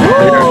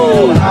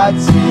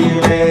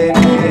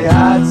 Hatzileni,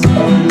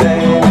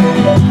 Hatzileni,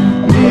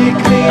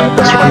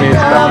 Miklipat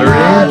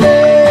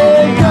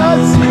Amalek.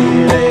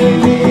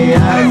 Hatzileni,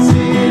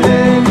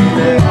 Hatzileni,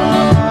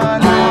 Behama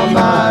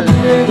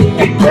Amalek.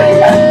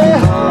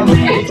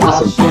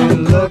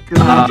 Look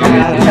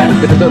like that.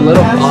 There's a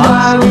little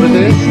pause for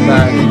this.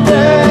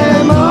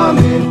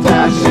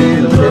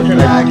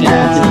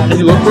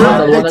 You look for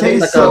it? They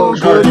taste so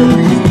good.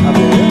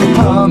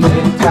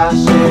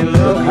 Hamantashen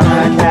look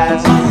like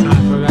cats.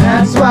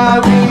 That's why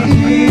we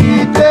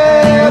eat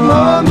them.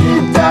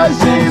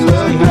 Hamantashen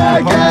look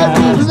like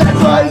cats. That's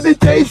why they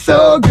taste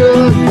so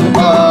good.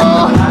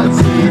 Oh,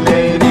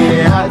 Hatzileni,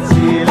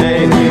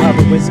 Hatzileni,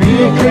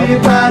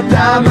 Miklipat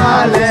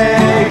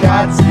Amalek.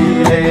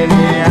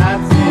 Hatzileni,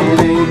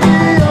 Hatzileni,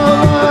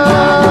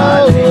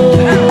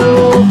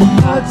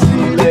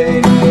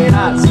 Hatzileni,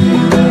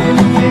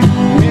 Hatzileni,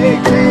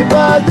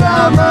 Miklipat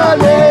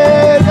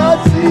Amalek.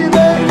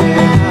 Hatzileni,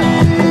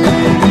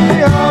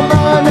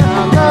 Haman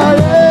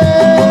Amalek.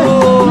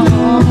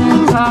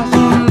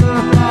 Hamantashen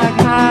look like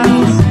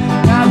cats.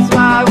 That's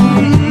why we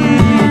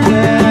eat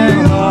them.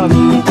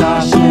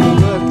 Hamantashen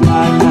look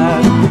like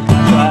cats.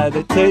 That's why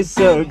they taste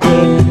so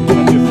good.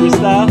 Can you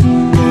freestyle?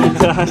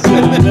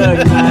 Hamantashen look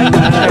like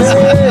cats.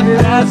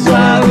 That's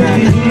why we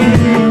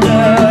eat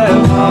them.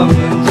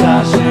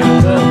 Hamantashen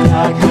look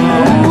like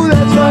cats. Ooh,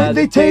 that's why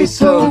they taste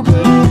so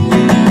good.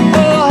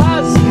 Oh,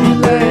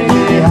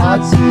 Hatzileni,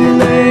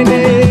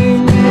 Hatzileni,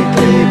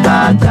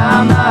 Miklipat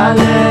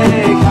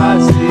Amalek.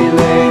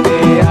 Hatzileni,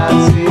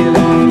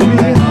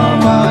 Hatzileni,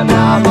 Haman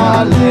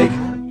Amalek.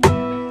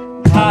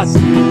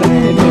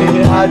 Hatzileni,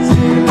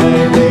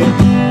 Hatzileni,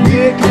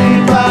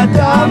 Miklipat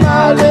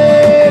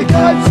Amalek.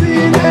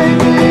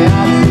 Hatzileni,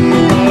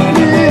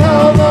 Hatzileni,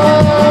 Haman.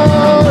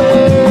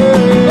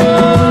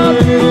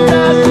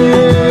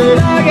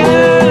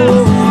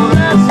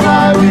 That's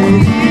why we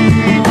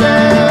eat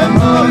them.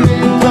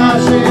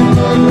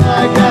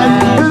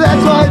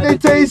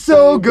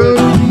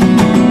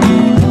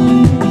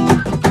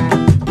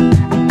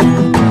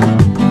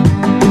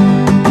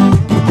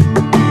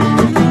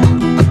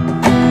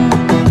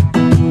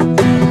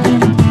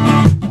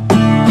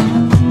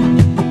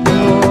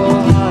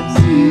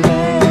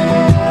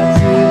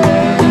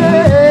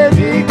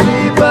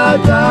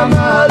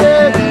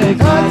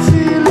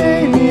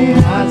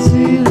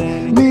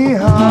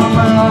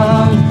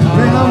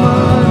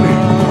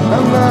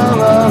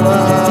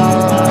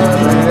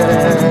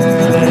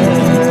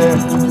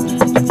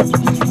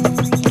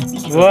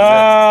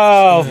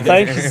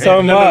 Thank you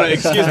so No, much.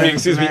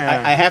 excuse me.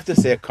 I have to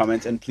say a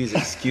comment, and please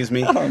excuse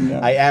me.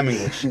 I am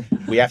English.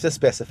 We have to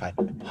specify.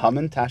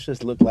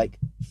 Hamantashes look like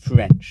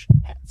French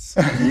hats.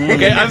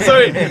 Okay, I'm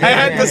sorry. I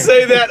had to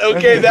say that.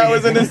 Okay, that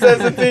was a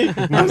necessity.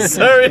 I'm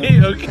sorry.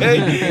 Okay,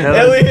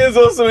 Ellie is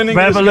also an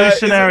English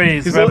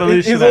Revolutionaries,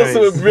 guy. He's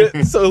also a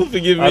Brit, so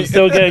forgive me. I'm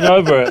still getting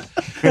over it.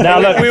 Now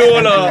look, We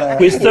all are.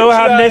 we still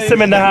have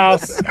Nissim in the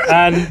house,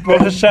 and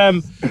Baruch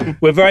Hashem,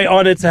 we're very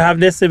honored to have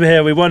Nissim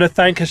here. We want to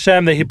thank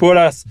Hashem that he brought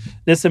us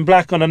Nissim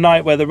Black on a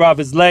night where the Rav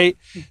is late.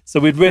 So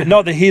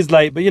not that he's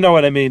late, but you know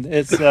what I mean.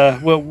 It's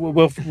we'll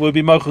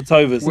be Mochel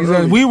Tovas.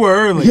 We were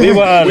early. We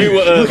were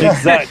early.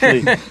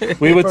 Exactly.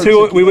 We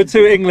were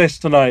too English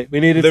tonight. We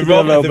needed to do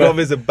a little The bit. Rav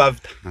is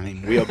above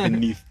time. We are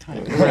beneath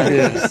time.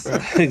 Yes,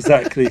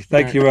 exactly.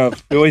 Thank you,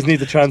 Rav. We always need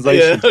the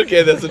translation. Yeah,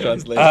 okay, that's the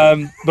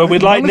translation. But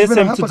we'd like Mama's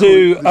been a Nissim to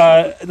do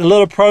a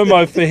little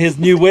promo for his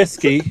new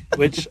whiskey,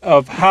 which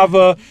of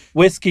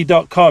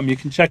havawhiskey.com. You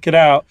can check it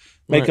out.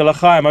 Make a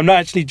l'chaim. I'm not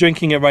actually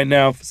drinking it right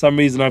now. For some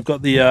reason, I've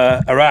got the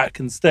Arak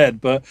instead.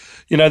 But,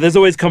 you know, there's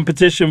always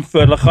competition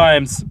for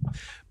l'chaims.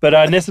 But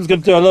Nissim's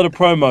going to do a little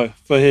promo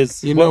for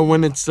his... You know,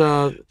 when it's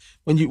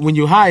when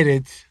you hide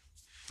it,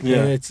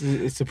 Yeah.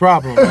 it's a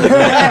problem. I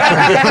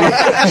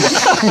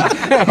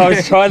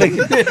was trying to...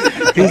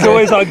 He's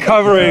always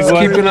uncovering.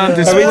 Keep it on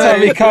Every time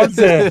he display. comes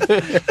here.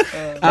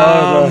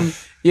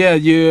 Yeah,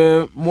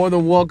 you're more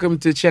than welcome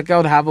to check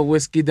out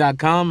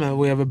havawhiskey.com.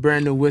 We have a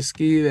brand new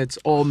whiskey that's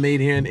all made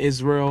here in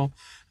Israel,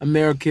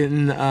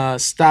 American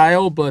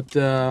style, but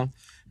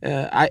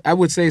I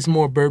would say it's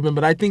more bourbon.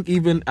 But I think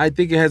it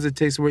has a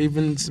taste where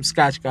even some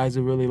Scotch guys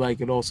will really like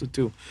it also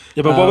too.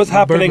 Yeah, but what was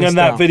happening bourbon in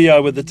that style.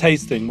 video with the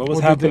tasting? What was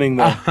happening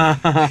there?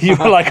 You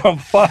were like on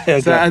fire.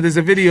 So guy. there's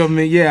a video of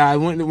me. Yeah, I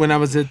went when I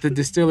was at the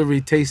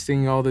distillery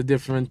tasting all the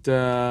different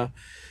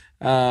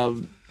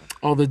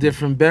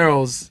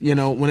barrels. You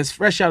know, when it's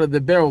fresh out of the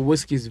barrel,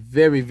 whiskey is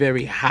very,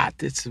 very hot.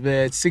 It's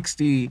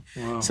 60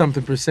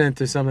 something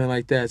percent or something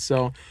like that.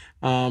 So,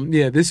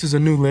 yeah, this is a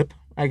new lip.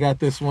 I got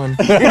this one.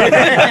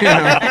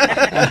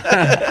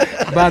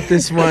 About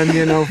this one,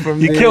 you know, from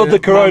You killed the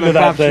Corona Mama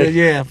that Pop day. shit.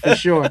 Yeah, for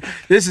sure.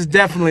 This is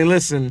definitely.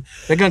 Listen,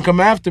 they're gonna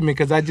come after me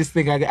because I just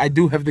think I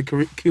do have the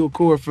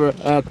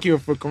cure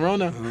for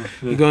Corona.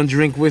 You're gonna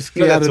drink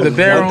whiskey out of the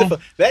barrel.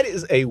 That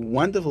is a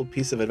wonderful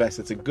piece of advice.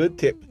 It's a good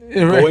tip.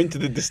 Yeah, right. Going to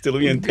the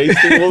distillery and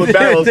tasting all the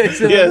barrels.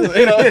 Yes,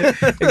 you know.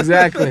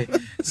 Exactly.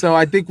 So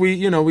I think we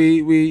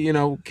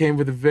came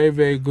with a very,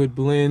 very good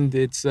blend.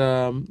 It's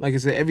like I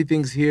said,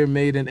 everything's here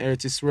made in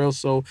Eretz Yisrael.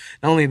 So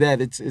not only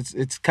that, it's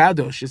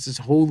kadosh. It's this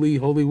holy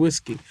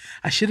whiskey.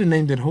 I should have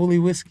named it Holy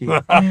Whiskey.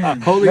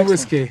 Holy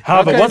Whiskey.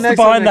 Hava. Okay, What's the next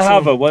behind one, the next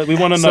Hava? one. What we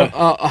want to know.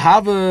 So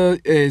Hava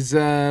is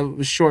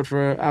short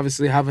for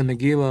obviously Hava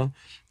Nagila.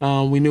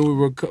 We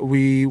knew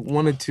we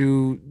wanted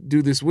to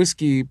do this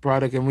whiskey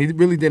product, and we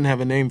really didn't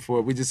have a name for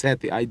it. We just had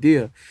the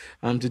idea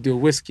to do a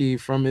whiskey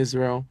from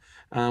Israel.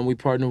 We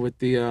partnered with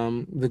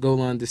the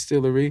Golan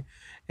Distillery,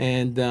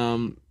 and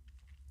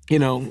you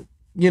know,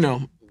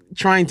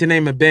 trying to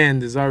name a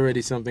band is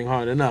already something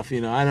hard enough. You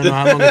know, I don't know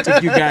how long it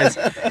took you guys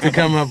to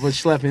come up with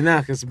Shlepi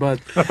Nakas, but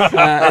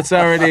it's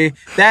already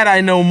that I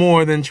know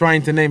more than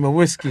trying to name a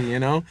whiskey. You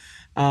know.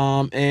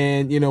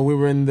 And you know, we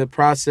were in the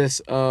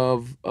process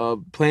of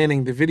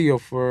planning the video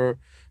for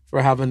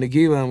Hava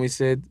Nagila, and we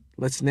said,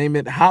 let's name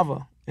it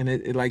Hava, and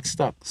it like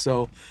stuck.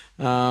 So,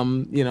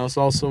 you know, it's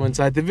also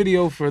inside the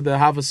video for the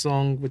Hava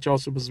song, which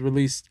also was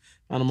released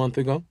about a month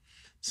ago.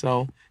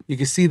 So you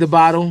can see the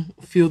bottle,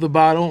 feel the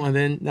bottle, and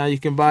then now you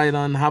can buy it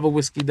on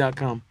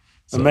havawhiskey.com.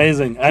 So,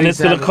 amazing. And it's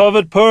please for the have it.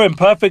 covered Purim.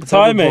 Perfect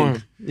timing.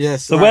 Purim.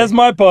 Yes. So right. where's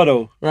my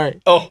bottle?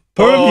 Right.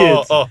 Purim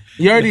Yid.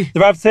 You already. The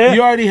Rav's here?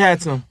 You already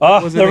had some.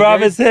 Oh, Was it the Rav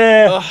great? is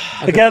here.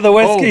 Forget the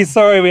whiskey. Oh.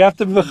 Sorry, we have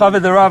to become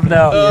the Rav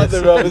now.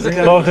 The Rav is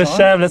Baruch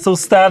Hashem, let's all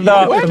stand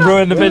up and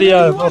ruin the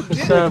video. Baruch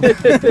Hashem. Get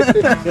to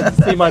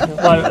see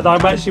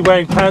I'm actually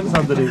wearing pants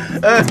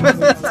underneath.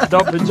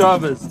 Not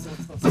pajamas.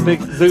 It's a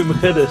big Zoom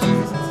Kiddush.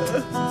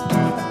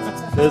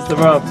 There's the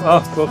Rav.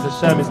 Oh, Baruch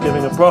Hashem, he's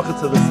giving a bracha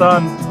to the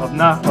son of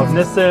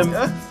Nissim,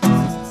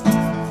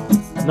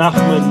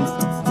 Nachman,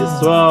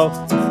 Yisrael,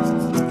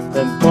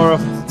 then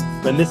Baruch,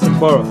 Ben Nissim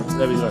Baruch.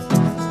 There we go.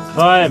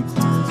 Chaim.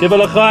 Give a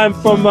l'chaim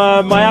from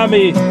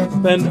Miami,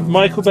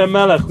 Michael Ben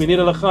Melech. We need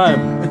a l'chaim.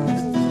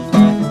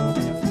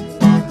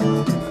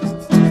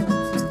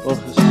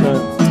 Baruch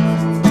Hashem.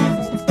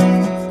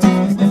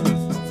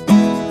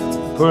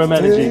 Purim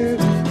energy.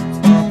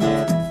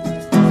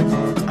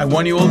 I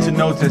want you all to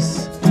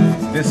notice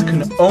this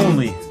can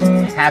only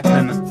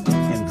happen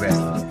in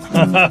Breslov.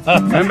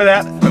 Remember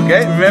that?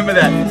 Okay? Remember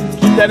that.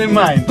 Keep that in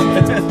mind.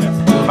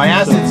 By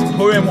us, it's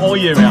Purim all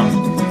year round.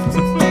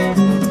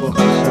 Baruch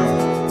Hashem.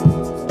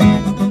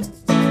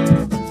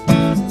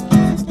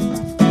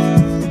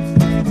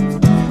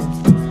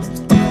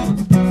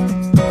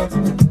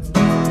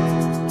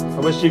 I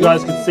wish you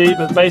guys could see,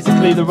 but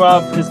basically the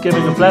Rav is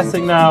giving a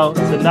blessing now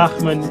to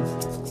Nachman,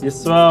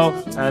 Yisrael,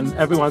 and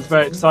everyone's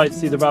very excited to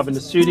see the Rav in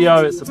the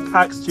studio. It's a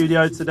packed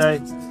studio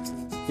today,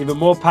 even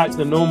more packed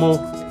than normal.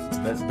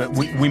 But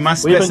we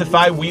must We even-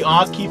 specify we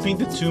are keeping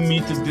the 2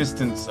 meter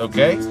distance,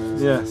 okay?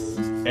 Yes.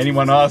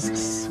 Anyone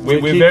asks, we're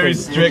keeping- very we're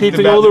strict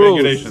keeping about all the the rules.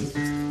 regulations. 2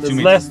 It's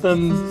meters. less than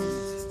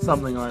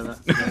something like that.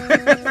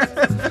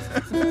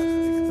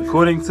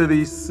 According to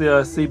the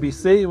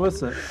CBC,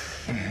 what's it?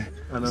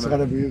 I don't know.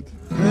 Sarabiyut.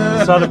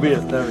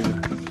 Sarabiyut, there we go.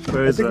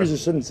 Where I is think we that?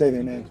 just shouldn't say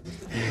their name.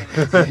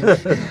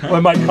 Well,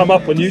 it might come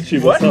up on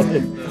YouTube or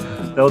something.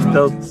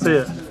 They'll see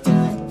it.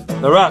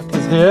 The rack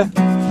is here.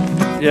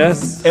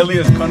 Yes.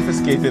 Elias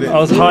confiscated it. I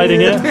was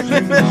hiding it.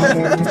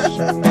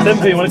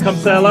 Timpy, you want to come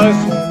say hello?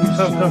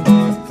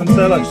 Come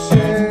say hello.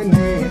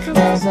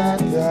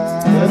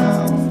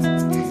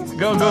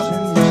 Go.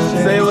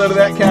 Say hello to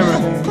that camera.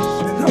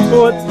 Come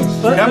forward.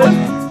 Come on.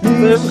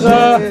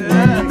 Simcha.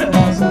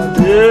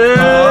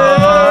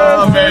 Yeah.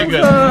 Oh, very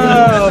good.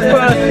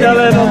 First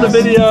yelling on the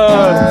video.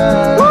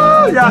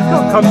 Woo!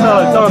 Yeah, come say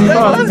hello.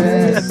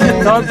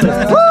 Dance.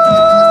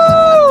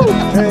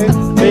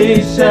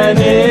 מי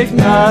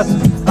שנכנס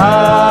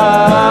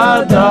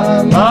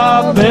אדם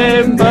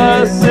רבים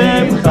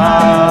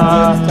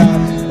בשמחה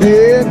מי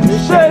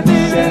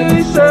שנכנס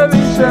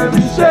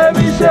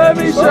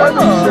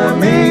אדם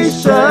מי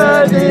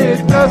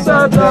שנכנס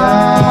אדם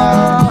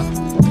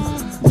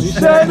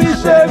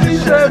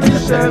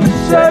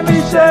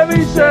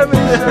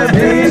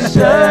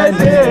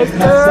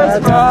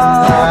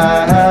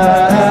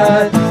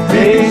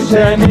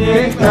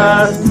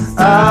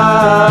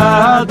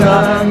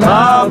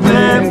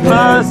רבים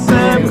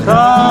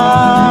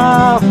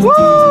בשמחה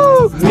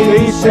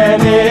מי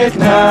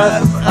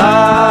שנכנס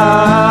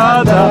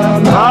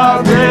אדם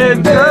רבים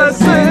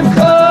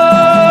בשמחה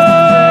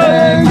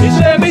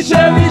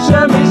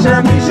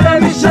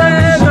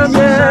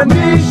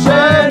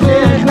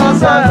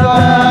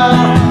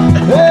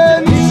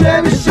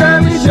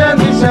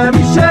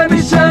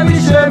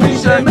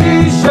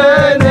מי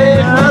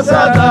שנכנס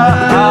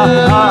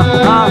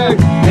אדם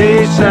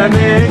מי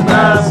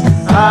שנכנס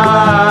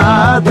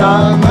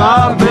האדם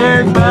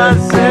מרבין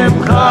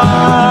בשמחה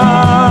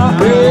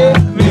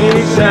מי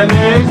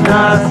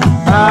שנכנס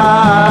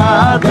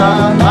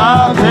האדם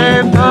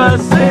מרבין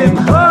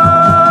בשמחה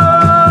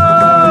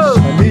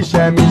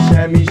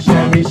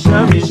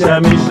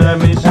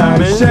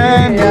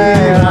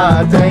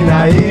שנראת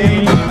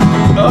עיניים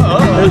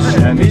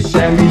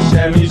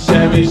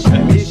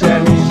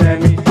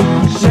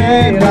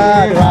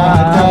שנראת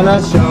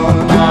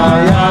הלשון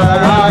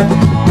הירד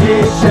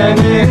מי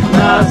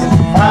שנכנס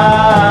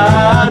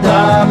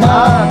האדם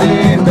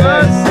מבין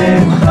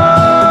בשמחה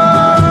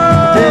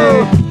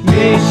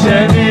מי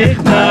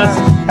שנכנס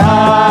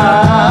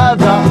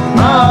האדם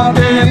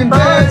מבין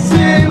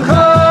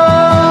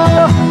בשמחה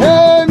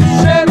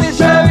מי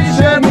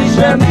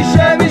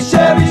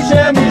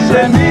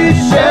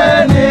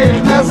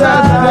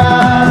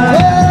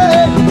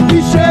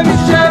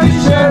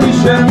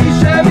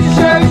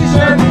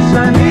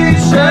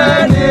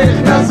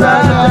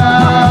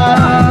שנכנס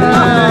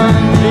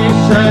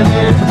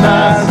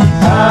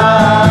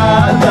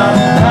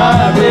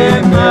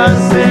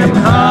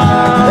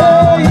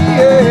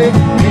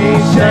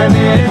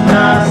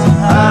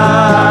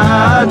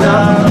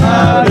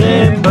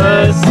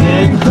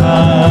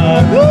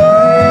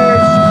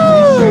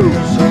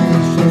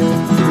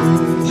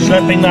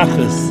Schlepping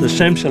Nachas, the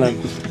Shem Shalom.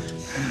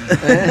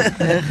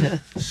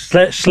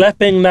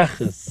 Schlepping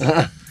Nachas.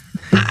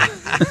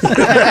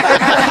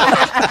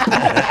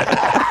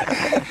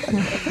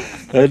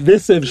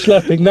 This is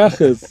Schlepping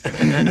Nachas.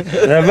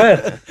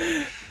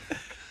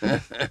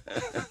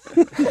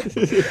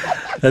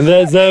 And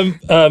there's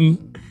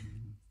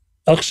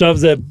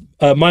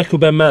Akshav Michael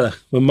Ben Melech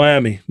from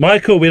Miami.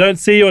 Michael, we don't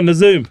see you on the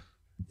Zoom.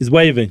 He's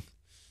waving.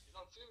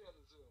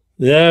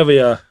 There we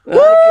are.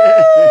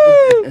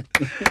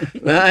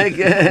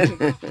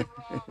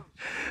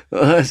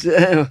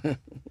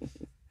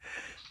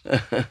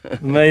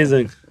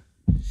 Amazing.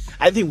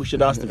 I think we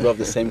should ask the Rav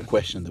the same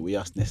question that we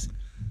asked Nissim.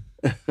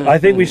 I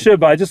think we should,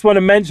 but I just want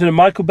to mention that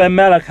Michael Ben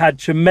Melech had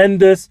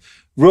tremendous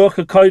Ruach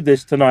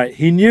HaKodesh tonight.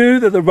 He knew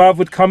that the Rav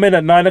would come in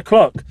at 9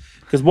 o'clock.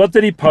 Because what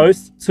did he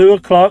post? 2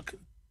 o'clock,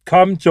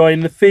 come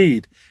join the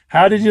feed.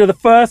 How did you know? The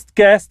first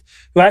guest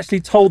who actually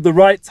told the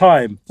right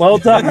time. Well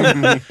done.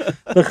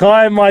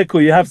 L'chaim,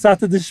 Michael, you have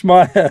Sata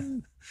D'Shmaya.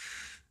 Can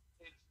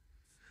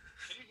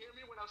you hear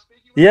me when I'm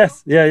speaking?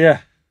 Yes,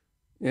 yeah.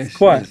 Yes,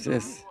 Quiet.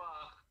 yes.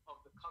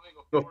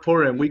 Of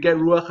Purim, we get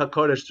Ruach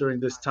HaKodesh during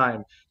this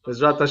time.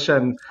 Bezrat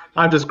Hashem,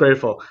 I'm just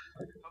grateful.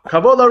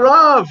 Kavod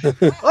Rav!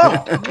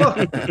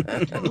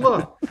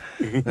 Oh!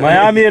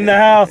 Miami in the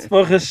house,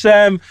 Baruch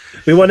Hashem.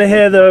 We want to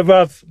hear the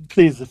Rav,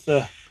 please.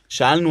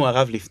 שאלנו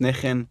הרב לפני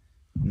כן,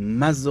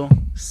 מה זו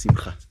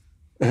שמחה?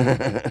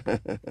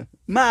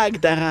 מה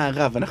ההגדרה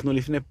הרב? אנחנו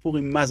לפני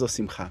פורים, מה זו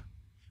שמחה?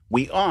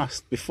 We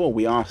asked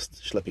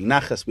Schlepping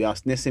Nachas, we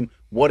asked Nissim,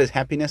 what is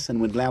happiness?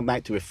 And we'd now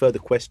like to refer the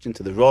question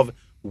to the Rav,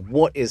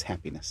 what is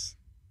happiness?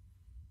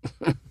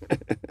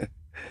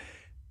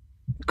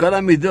 כל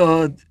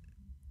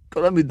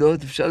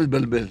המידות אפשר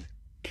להתבלבל.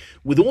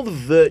 With all the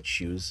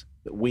virtues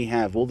that we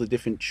have, all the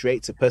different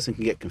traits, a person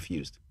can get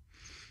confused.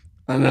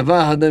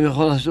 ענווה, האדם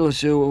יכול לחשוב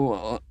שהוא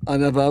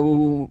ענווה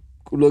הוא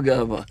כולו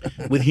גאווה.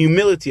 With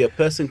humility, a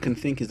person can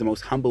think he's the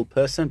most humble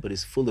person, but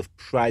is full of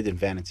pride and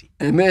vanity.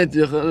 אמת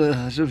יכול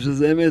לחשוב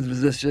שזה אמת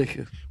וזה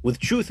שקר. With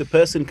truth, a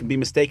person can be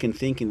mistaken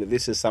thinking that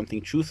this is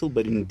something truthful,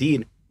 but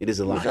indeed it is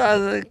a lie.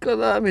 זה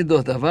כל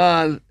המידות,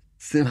 אבל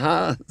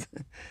שמחה,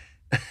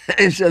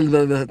 אי אפשר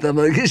לדבר, אתה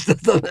מרגיש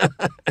שאתה שמח.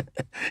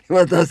 אם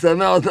אתה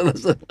שמח, אתה לא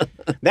שמח.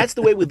 That's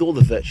the way with all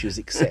the virtues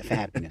except for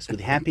happiness.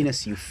 With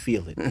happiness, you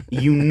feel it.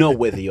 You know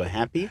whether you're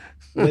happy,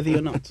 whether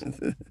you're not.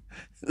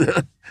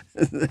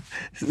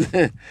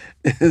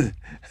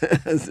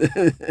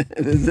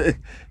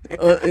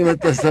 אם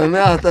אתה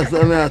שמח, אתה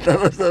שמח, אתה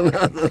לא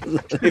שמח, אתה לא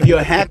שמח. If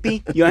you're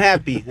happy, you're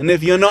happy. And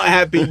if you're not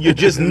happy,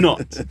 you're just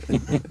not.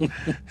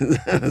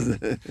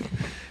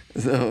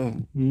 זהו,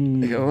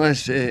 כמובן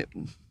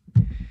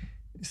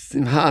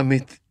ששמחה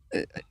אמיתית,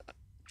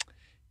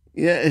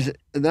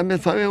 אדם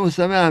לפעמים הוא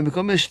שמח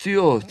בכל מיני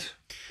שטויות,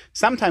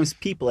 Sometimes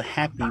people are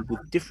happy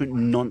with different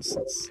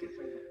nonsense.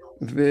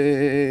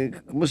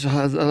 וכמו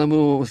שחז"ל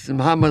אמרו,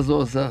 שמחה מה זה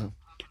עושה?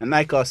 And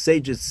like our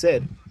sages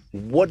said,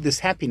 what is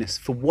happiness?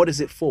 For what is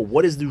it for?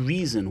 What is the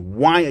reason?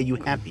 Why are you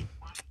happy?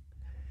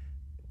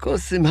 כל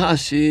שמחה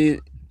שהיא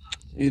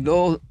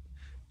לא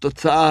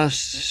תוצאה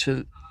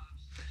של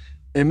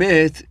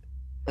אמת,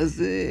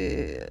 אז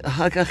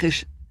אחר כך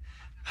יש,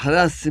 אחרי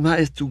השמחה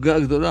יש תוגה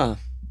גדולה.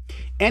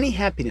 Any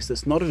happiness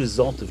that's not a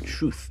result of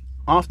truth,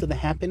 after the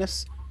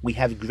happiness, we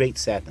have great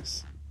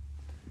sadness.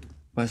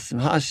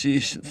 והשמחה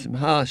שהיא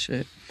שמחה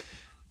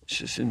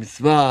של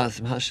מצווה,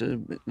 שמחה של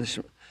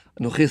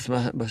אנוכי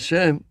שמחה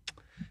בשם,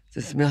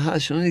 זה שמחה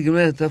שלא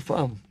נגמרת אף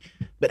פעם.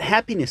 But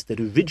happiness that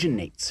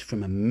originates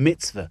from a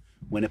mitzvah,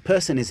 when a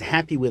person is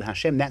happy with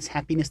Hashem, that's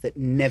happiness that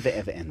never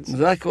ever ends.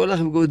 זה רק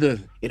הולך וגודל.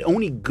 It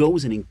only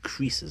goes and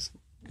increases.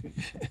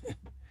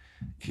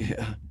 כי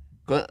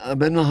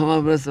רבנו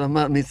נחמן ברסלב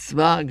אמר,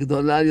 מצווה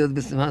גדולה להיות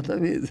בשמחה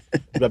תמיד.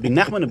 Rabbi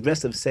Nachman of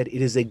Breslov said,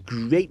 it is a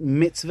great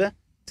mitzvah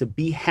to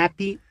be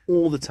happy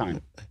all the time.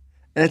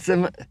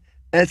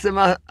 עצם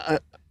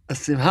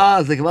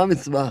השמחה זה כבר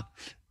מצווה.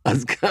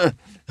 אז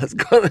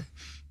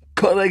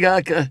כל רגע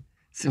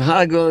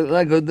שמחה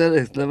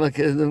גודלת,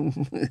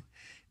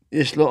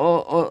 יש לו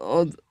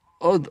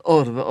עוד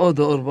אור ועוד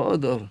אור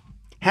ועוד אור.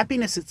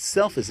 Happiness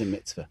itself is a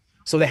mitzvah.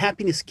 So the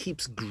happiness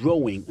keeps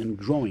growing and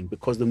growing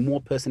because the more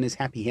person is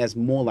happy, he has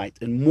more light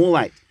and more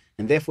light.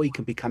 And therefore he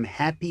can become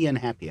happy and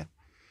happier.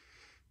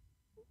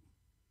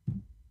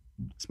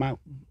 Smile.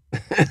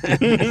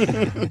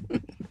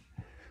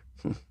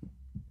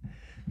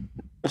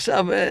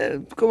 עכשיו,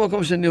 בכל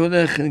מקום שאני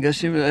הולך,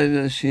 ניגשים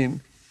אליי אנשים,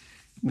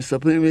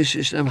 מספרים לי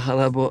שיש להם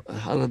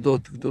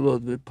חרדות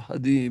גדולות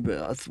ופחדים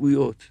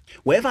ועצבויות.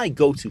 Wherever I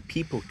go to,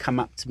 people come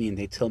up to me and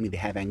they tell me they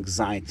have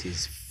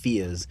anxieties,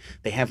 fears.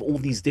 They have all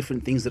these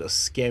different things that are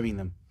scaring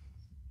them.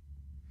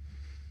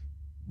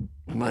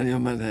 מה אני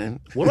אומר להם?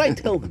 What do I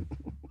tell them?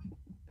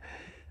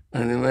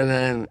 אני אומר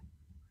להם,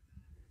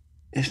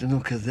 יש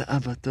לנו כזה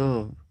אבא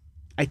טוב.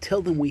 I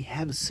tell them we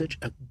have such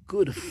a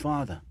good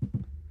father.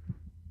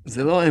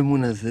 זה לא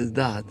אמונה, זה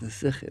דעת, זה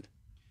שכל.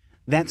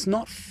 That's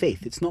not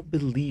faith, it's not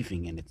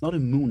believing, and it's not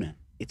emunah.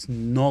 It's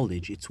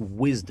knowledge, it's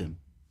wisdom.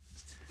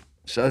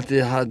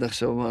 שאלתי אחד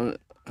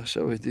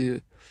עכשיו הייתי,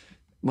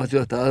 אמרתי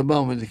לו, אתה אבא?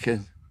 הוא אומר לי, כן.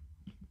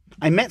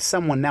 I met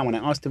someone now and I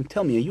asked him,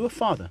 tell me, are you a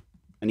father?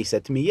 And he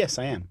said to me, yes,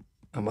 I am.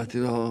 אמרתי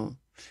לו,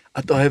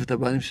 אתה אוהב את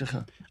הבנים שלך?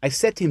 I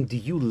said to him, do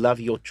you love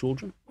your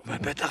children? הוא אומר,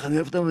 בטח, אני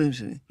אוהב את הבנים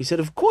שלי. He said,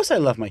 of course I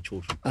love my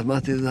children.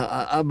 אמרתי לו,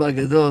 האבא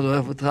הגדול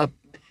אוהב אותך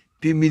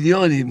פי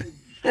מיליונים.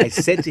 I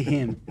said to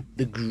him,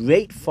 the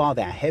great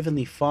Father, our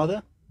Heavenly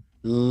Father,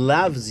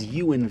 loves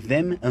you and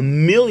them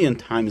 1,000,000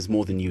 times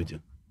more than you do.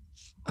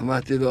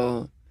 אמרתי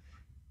לו,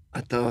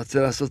 אתה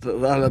רוצה לעשות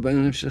רע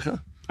לבנים שלך?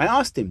 I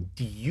asked him,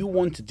 do you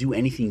want to do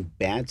anything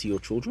bad to your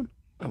children?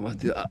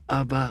 אמרתי לו,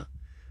 אבא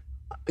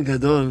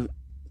גדול,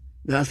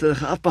 לא יעשה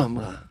לך אף פעם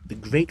רע. The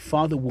great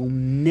Father will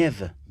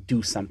never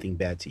do something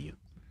bad to you.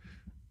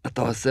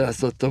 אתה רוצה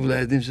לעשות טוב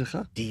לילדים שלך?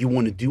 Do you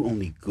want to do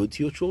only good to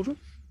your children?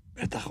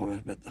 בטח, הוא אומר,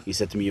 בטח. He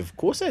said to me, of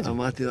course I do.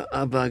 אמרתי לו,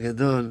 אבא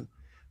הגדול,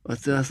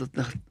 רוצה לעשות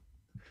לך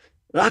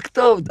רק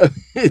טוב,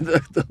 תמיד,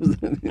 רק טוב.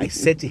 I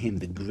said to him,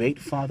 the great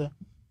Father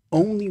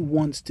only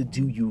wants to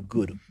do you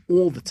good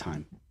all the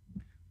time.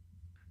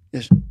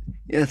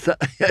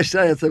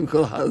 יצא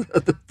מכל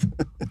החרדות.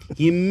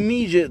 He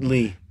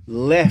immediately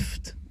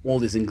left all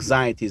his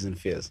anxieties and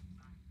fears.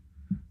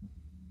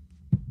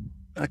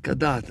 רק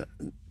הדעת.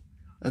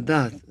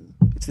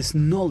 It's this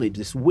knowledge,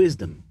 this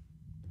wisdom.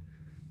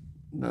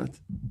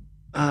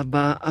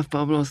 אבא אף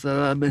פעם לא עושה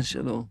רע לבן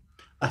שלו.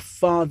 A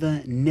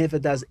father never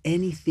does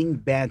anything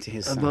bad to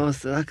his אבא son.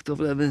 עושה רק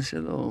טוב לבן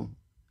שלו.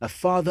 A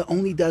father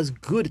only does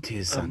good to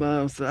his son.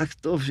 אבא עושה רק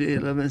טוב שיהיה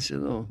לבן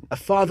שלו. A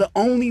father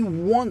only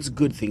wants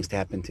good things to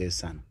happen to his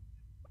son.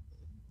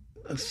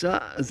 עכשיו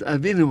זה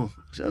אבינו,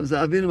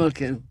 זה אבינו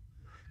מלכנו.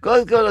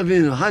 קודם כל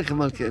אבינו, אחר כך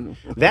מלכנו.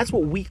 That's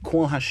what we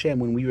call Hashem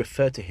when we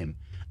refer to him.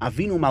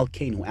 Avinu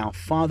Malkeinu, our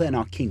father and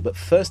our king. But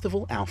first of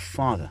all, our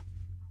father.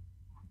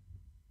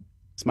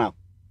 Smile.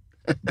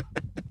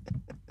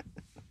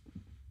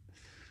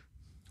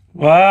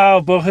 Wow,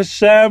 Baruch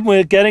Hashem,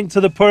 we're getting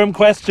to the Purim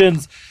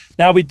questions.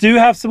 Now, we do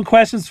have some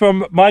questions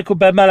from Michael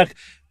Ben Melech.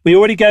 We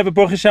already gave a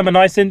Baruch Hashem a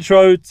nice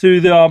intro to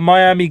the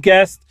Miami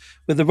guest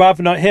with the Rav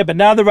not here, but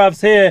now the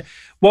Rav's here.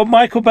 What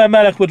Michael Ben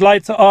Melech would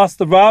like to ask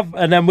the Rav,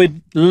 and then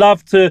we'd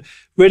love to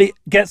really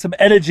get some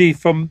energy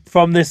from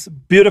this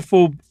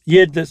beautiful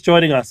Yid that's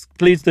joining us.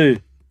 Please do.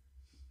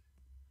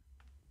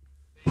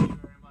 Thank you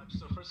very much.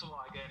 So first of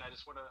all, again,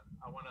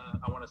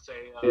 I want to say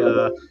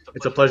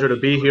it's a pleasure to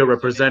be here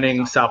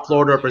representing South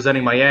Florida,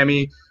 representing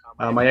Miami.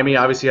 Miami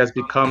obviously has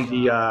become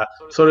the,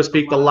 so to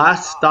speak, the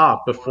last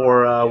stop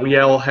before we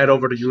all head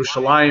over to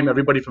Yerushalayim.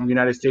 Everybody from the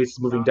United States is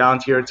moving down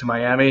here to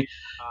Miami.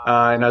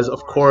 And as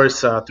of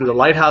course, through the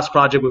Lighthouse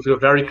Project, we feel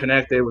very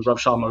connected with Rav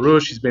Shalom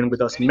Arush. He's been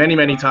with us many,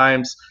 many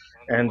times.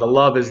 And the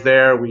love is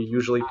there. We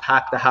usually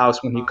pack the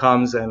house when he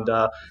comes. And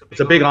it's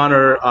a big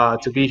honor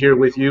to be here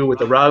with you, with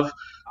the Rav.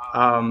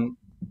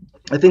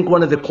 I think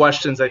one of the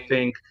questions,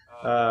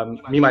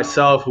 me,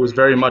 myself, who is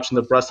very much in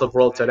the Breslov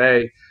world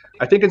today,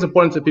 I think it's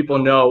important that people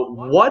know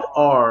what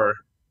are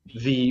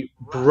the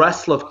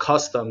Breslov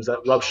customs that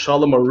Rav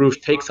Shalom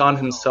Arush takes on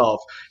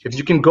himself. If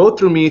you can go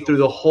through me through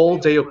the whole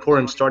day of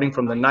Purim, starting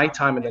from the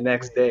nighttime and the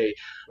next day,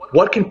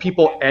 what can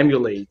people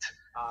emulate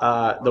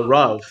the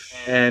Rav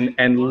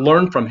and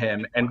learn from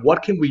him? And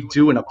what can we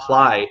do and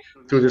apply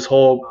through this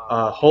whole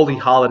holy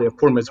holiday of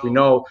Purim? As we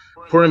know,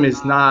 Purim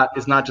is not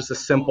just a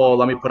simple,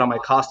 let me put on my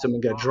costume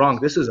and get drunk.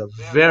 This is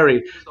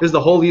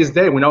the holiest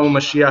day. We know when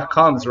Mashiach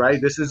comes, right?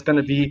 This is going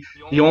to be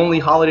the only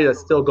holiday that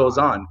still goes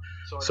on.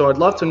 So I'd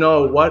love to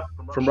know what,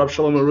 from Rav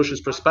Shalom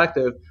Arush's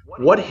perspective,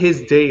 what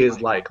his day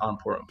is like on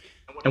Purim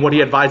and what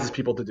he advises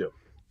people to do.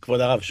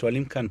 כבוד הרב,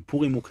 שואלים כאן,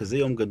 פורים הוא כזה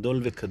יום גדול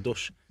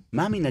וקדוש.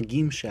 מה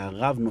המנהגים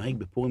שהרב נוהג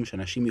בפורים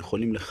שאנשים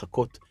יכולים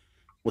לחכות?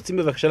 רוצים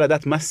בבקשה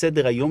לדעת מה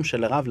סדר היום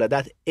של הרב,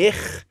 לדעת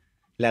איך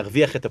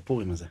להרוויח את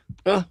הפורים הזה.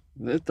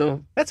 זה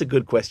טוב. That's a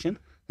good question.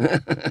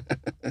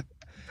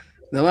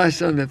 דבר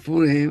ראשון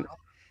בפורים,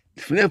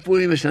 לפני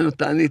פורים יש לנו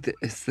תענית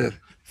אסתר.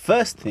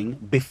 First thing,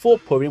 before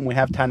Purim, we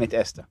have Tanit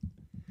Esther.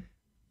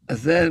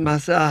 אז זה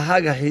למעשה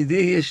החג היחידי,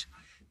 יש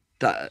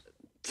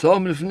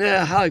צום לפני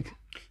החג.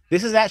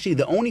 This is actually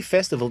the only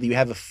festival that you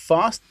have a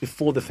fast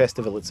before the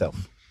festival itself.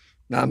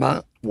 למה?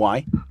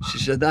 Why?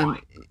 שאדם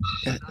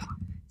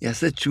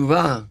יעשה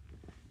תשובה,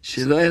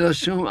 שלא יהיה לו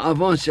שום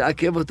עוון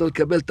שעכב אותו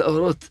לקבל את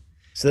האורות.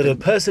 So that a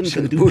person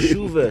can do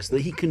tshuva, so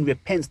that he can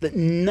repent, so that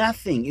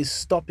nothing is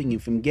stopping him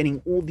from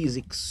getting all these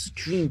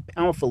extreme,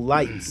 powerful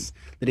lights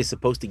that he's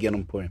supposed to get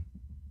on Purim.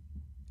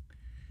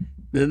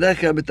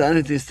 בדרך כלל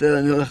בתענית אסתר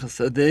אני הולך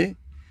לשדה,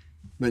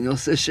 ואני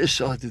עושה 6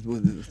 שעות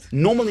התבודדות.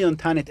 Normally on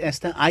Tanit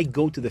Esther, I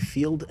go to the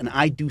field and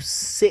I do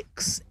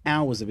 6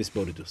 hours of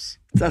Isbodedus.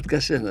 קצת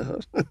קשה, נכון?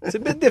 It's a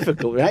bit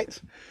difficult, right?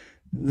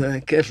 זה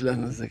כיף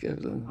לנו, זה כיף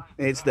לנו.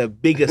 It's the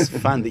biggest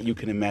fun that you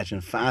can imagine.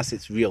 For us,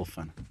 it's real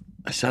fun.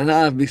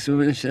 השנה ביקשו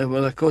ממני שיבוא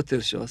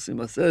לכותל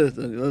שעושים הסרט,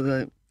 אני לא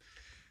יודע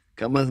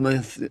כמה זמן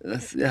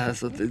נצליח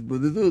לעשות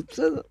התבודדות,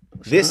 בסדר.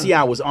 This year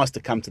I was asked to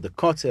come to the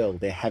Kotel.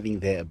 They're having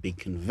their big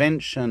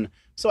convention.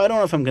 So I don't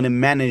know if I'm going to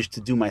manage to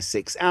do my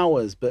 6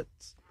 hours, but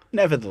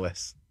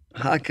nevertheless.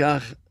 אחר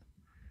כך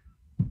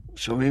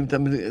שומעים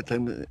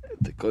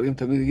קוראים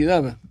את המגילה.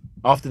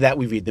 After that,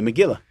 we read the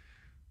Megillah.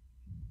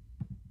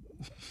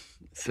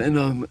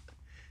 אצלנו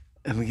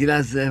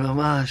המגילה זה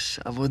ממש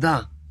עבודה.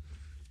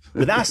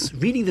 With us,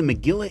 reading the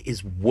Megillah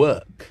is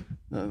work.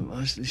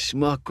 ממש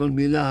לשמוע כל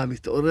מילה,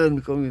 מתעורר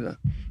מכל מילה.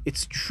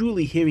 It's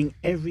truly hearing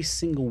every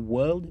single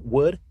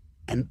word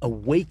and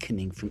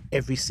awakening from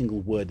every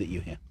single word that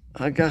you hear.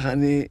 אחר כך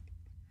אני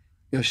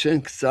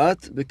יושן קצת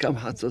וקם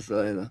חצות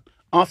לילה.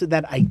 After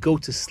that, I go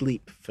to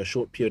sleep for a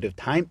short period of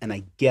time and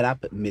I get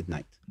up at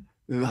midnight.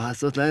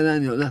 ובחצות לילה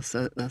אני הולך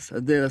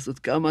לשדה לעשות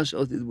כמה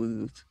שעות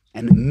התבודדות.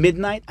 And at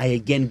midnight, I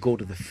again go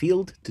to the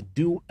field to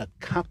do a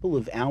couple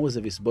of hours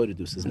of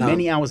Isbodedus, as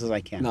many hours as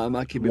I can.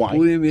 למה? כי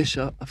בפורים יש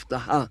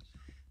הבטחה.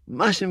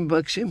 מה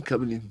שמבקשים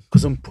מקבלים.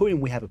 Because on Purim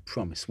we have a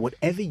promise.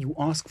 Whatever you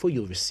ask for,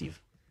 you'll receive.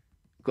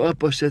 כל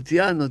פושט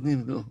יד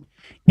נותנים לו.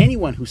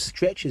 Anyone who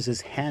stretches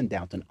his hand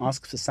out and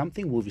asks for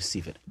something will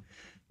receive it.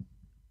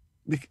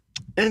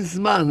 אין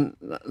זמן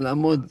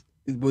לעמוד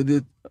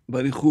התבודד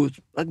בריחות,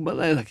 רק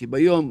בלילה, כי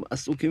ביום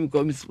עסוקים עם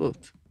כל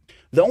מצוות.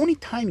 The only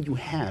time you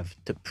have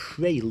to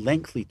pray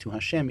lengthily to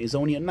Hashem is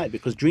only at night,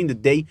 because during the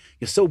day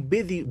you're so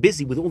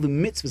busy with all the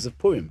mitzvahs of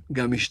Purim.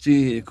 גם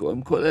אשתי,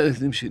 כל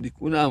הילדים שלי,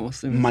 כולם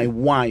עושים. My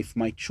wife,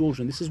 my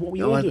children, this is what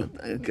we all do.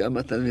 גם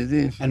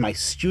התלמידים. And my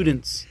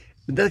students.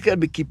 בדרך כלל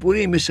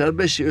בכיפורים יש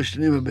הרבה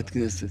שיושנים בבית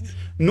כנסת.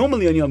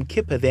 Normally on Yom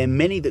Kippur there are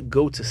many that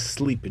go to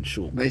sleep in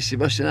shul.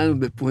 בישיבה שלנו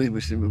בפורים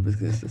יושנים בבית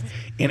כנסת.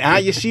 In our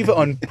yeshiva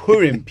on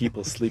Purim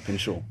people sleep in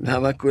shul.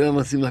 למה כולם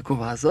רוצים לקום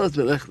לעשות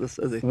וללכת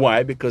לשדה?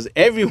 Why? Because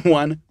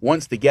everyone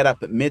wants to get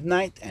up at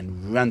midnight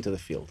and run to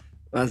the field.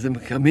 ואז הם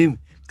קמים,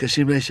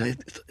 מתקשרים לאישה,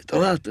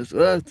 התעוררת,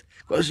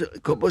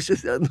 כל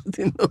פושט יד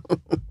נותנים לו.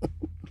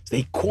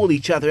 They call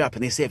each other up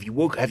and they say,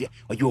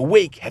 are you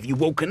awake? Have you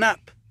woken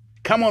up?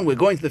 Come on, we're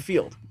going to the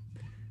field.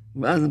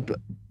 ואז הם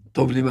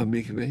טובלים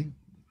במקווה.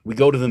 We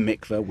go to the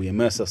mikveh, we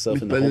immerse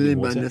ourselves in the holy מתפללים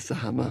water. בנס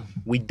החמה,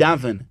 We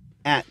daven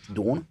at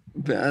dawn.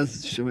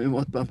 ואז שומעים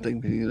עוד פעם את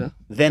המגילה,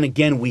 Then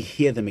again we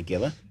hear the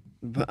Megillah.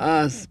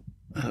 ואז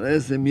אחרי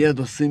זה מיד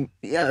עושים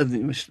יד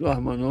עם משלוח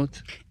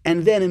מנות,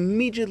 And then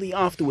immediately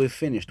after we're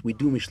finished, we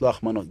do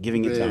Mishloach Manot,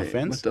 giving it to our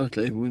friends. ומתנות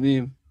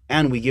לאימונים,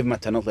 And we give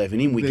Matanot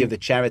Le'evinim, we give the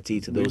charity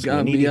to those who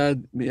are וגם needy.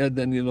 מיד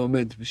אני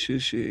לומד, בשביל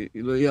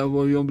שלא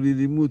יעבור יום בלי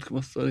לימוד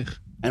כמו שצריך.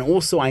 And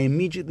also I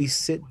immediately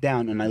sit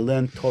down and I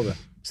learn Torah.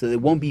 So there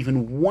won't be even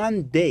one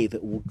day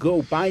that will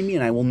go by me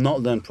and I will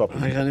not learn properly.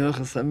 אחר כך אני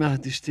הולך לשמח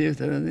את אשתי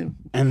ואת הילדים.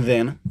 And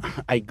then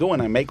I go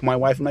and I make my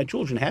wife and my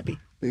children happy.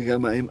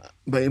 וגם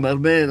באים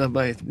הרבה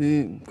לבית.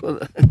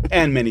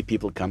 And many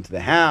people come to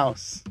the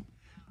house.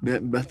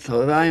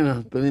 בצהריים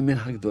אנחנו מתפללים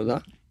מנחה גדולה.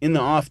 In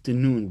the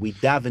afternoon, we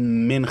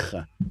daven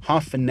mincha,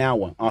 half an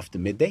hour after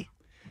midday.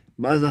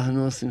 ואז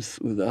אנחנו עושים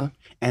סעודה,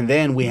 And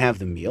then we have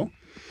the meal.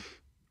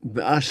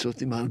 ואז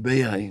שותים הרבה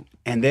יין.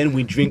 And then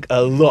we drink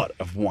a lot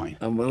of wine.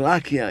 אבל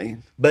רק יין.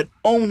 But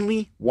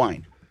only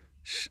wine.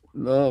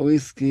 לא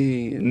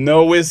וויסקי,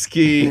 No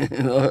whiskey.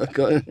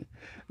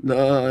 לא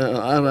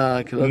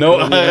ערק, לא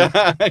No קולה,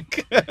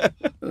 arak.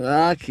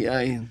 רק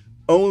יין.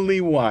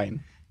 Only wine.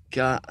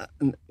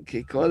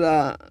 כי כל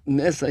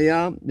הנס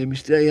היה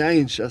במשתה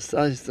היין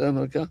שעשה ישראל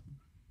המלכה.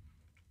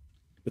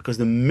 Because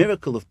the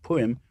miracle of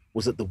Purim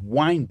was at the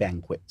wine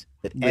banquet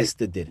that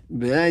Esther did.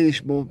 ביין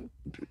יש בו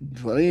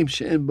דברים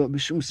שאין בו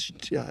בשום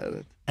שתייה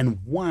אחרת. And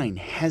wine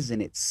has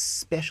in it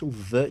special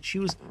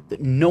virtues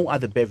that no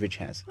other beverage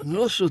has. אנחנו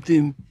לא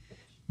שותים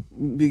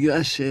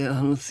בגלל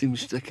שאנחנו רוצים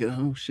להשתכר,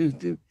 אנחנו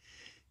שותים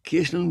כי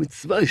יש לנו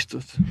מצווה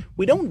לשתות.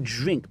 We don't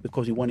drink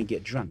because we want to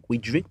get drunk. We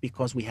drink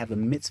because we have a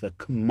mitzvah,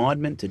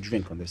 commandment to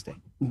drink on this day.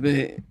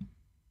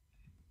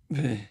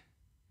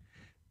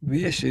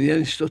 ויש עניין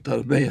לשתות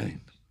הרבה יין.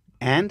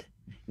 And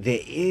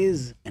there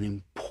is an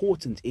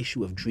important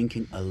issue of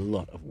drinking a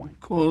lot of wine.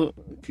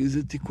 כי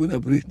זה תיקון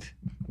הברית.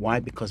 Why?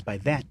 Because by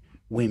that,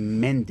 we're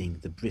mending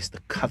the bris, the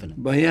covenant.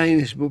 ביין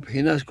יש בו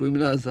בחינה שקוראים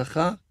לה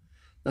הזכה,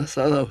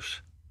 נעשה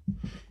ראש.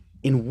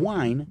 In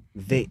wine,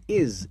 there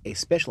is a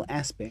special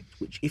aspect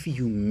which if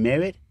you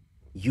merit,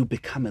 you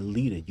become a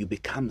leader. You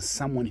become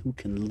someone who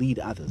can lead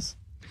others.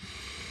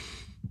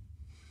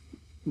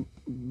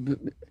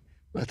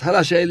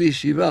 בהתחלה שהיה לי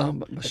ישיבה,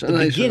 At בשנה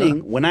the הראשונה,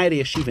 beginning, when I had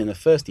a yeshiva in the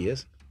first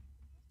years,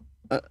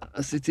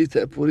 עשיתי את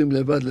הפורים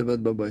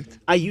לבד בבית.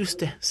 I used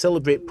to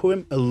celebrate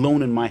Purim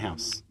alone in my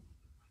house.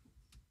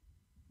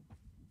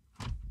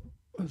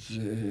 אז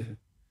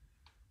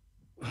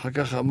אחר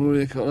כך אמרו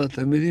לי כל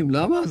התלמידים,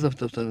 למה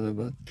עזבת אותנו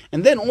לבד? And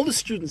then all the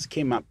students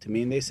came up to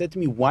me and they said to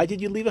me, why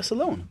did you leave us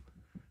alone?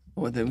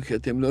 אמרתם, כי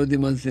אתם לא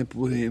יודעים מה זה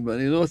פורים,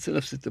 ואני לא רוצה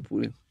להפסיד את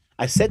הפורים.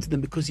 I said to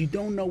them, because you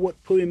don't know what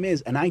Purim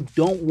is, and I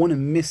don't want to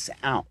miss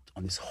out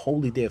on this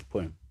holy day of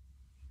Purim.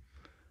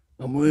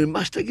 אמרו לי,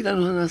 מה שתגיד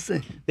לנו נעשה.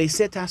 They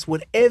said to us,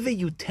 whatever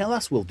you tell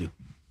us, we'll do.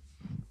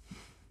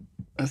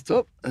 אז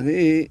טוב,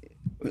 אני,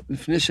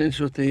 לפני שאני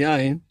שותה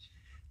יין,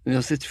 אני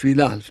עושה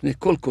תפילה, לפני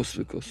כל כוס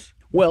וכוס.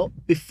 Well,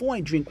 before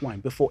I drink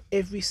wine, before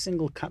every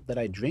single cup that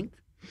I drink,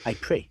 I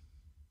pray.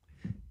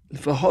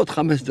 לפחות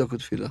 5 דקות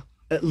תפילה.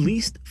 At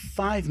least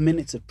 5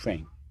 minutes of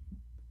praying.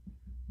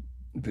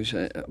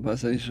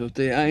 ואז אני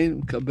שותה יין,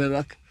 מקבל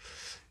רק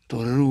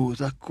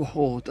תוררות, רק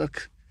כוחות,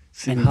 רק And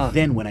שמחה.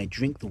 then when I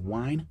drink the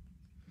wine,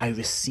 I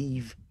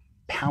receive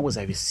powers.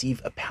 I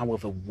receive a power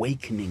of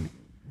awakening.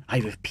 I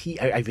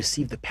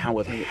receive the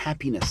power of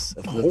happiness,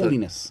 of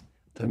holiness.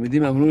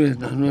 תלמידים אמרו לי,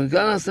 אנחנו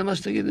גם נעשה מה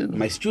שתגיד לנו.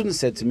 My students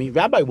said to me,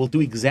 Rabbi, we'll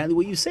do exactly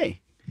what you say.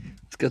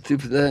 אז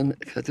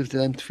כתבתי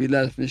להם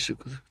תפילה לפני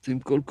שכותבים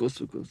כל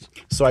כוס וכוס.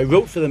 So I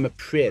wrote for them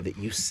a prayer that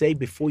you say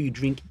before you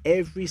drink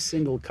every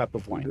single cup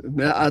of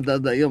wine.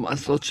 עד היום,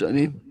 עשרות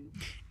שנים,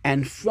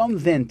 And from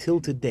then till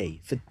today,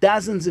 for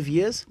dozens of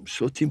years,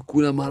 שותים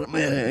כולם הרבה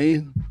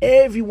יין,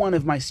 every one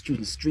of my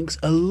students drinks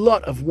a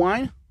lot of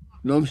wine.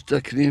 לא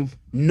משתכרים.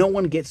 No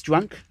one gets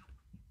drunk.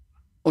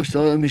 או שאתה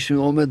רואה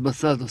מישהו עומד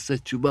בצד, עושה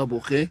תשובה,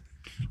 בוכה.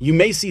 You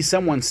may see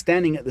someone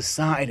standing at the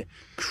side,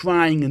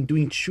 crying and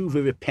doing tshuva,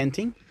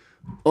 repenting.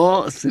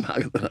 או שמחה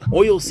גדולה.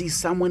 Or you'll see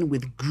someone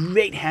with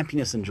great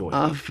happiness and joy.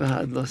 אף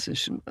אחד לא עושה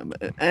שום...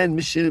 אין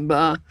מי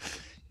שבא,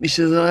 מי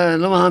שזה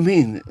לא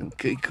מאמין.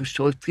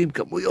 כששותים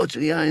כמויות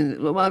של יין,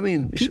 לא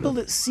מאמין. People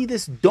that see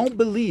this don't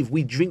believe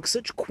we drink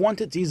such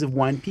quantities of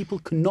wine. People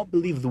cannot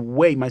believe the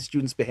way my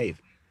students behave.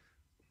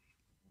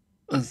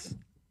 אז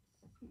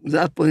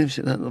זה הפורים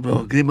שלנו,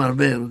 רוקדים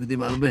הרבה,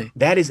 רוקדים הרבה.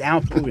 That is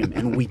our Purim,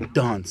 and we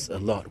dance a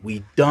lot.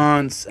 We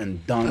dance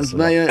and dance אז a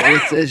מה lot.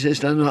 יוצא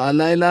שיש לנו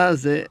הלילה,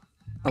 זה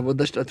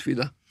עבודה של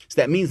התפילה. So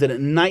that means that at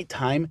night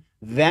time,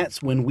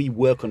 that's when we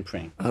work on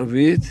praying.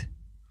 ערבית,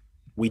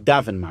 We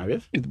daven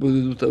Mariv.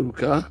 התבודדות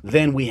ארוכה,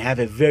 Then we have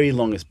a very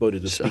long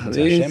esboded of speaking to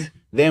Shacharit. Hashem.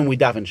 Then we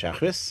daven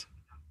Shachris.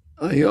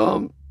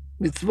 היום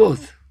מצוות.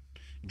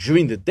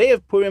 During the day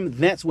of Purim,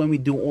 that's when we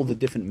do all the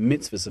different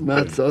mitzvahs of Purim.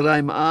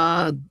 מהצהריים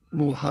עד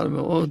מאוחר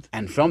מאוד,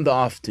 And from the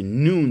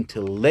afternoon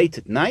till late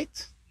at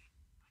night,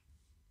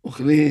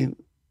 אוכלים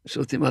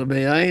שותים הרבה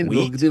יין We,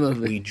 ורוקדים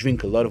הרבה. we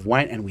drink a lot of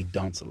wine and we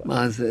dance a lot.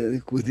 מה זה,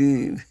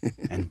 ריקודים.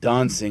 And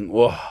dancing,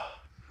 whoa.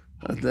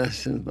 חדש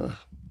השם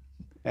יתברך.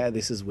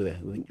 This is with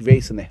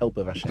grace and the help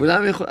of Hashem.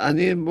 כולם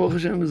אני, ברוך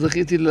השם,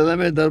 זכיתי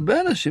ללמד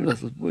הרבה אנשים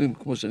לעשות פורים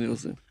כמו שאני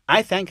עושה.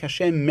 I thank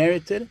Hashem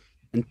merited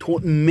and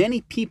taught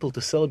many people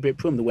to celebrate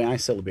Purim the way I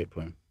celebrate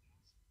Purim.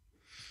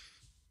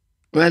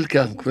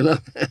 וולקאם, כולם.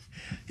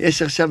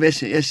 יש עכשיו,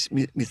 יש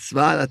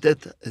מצווה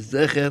לתת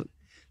זכר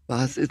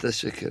מחצית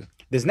השקל.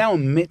 There's now a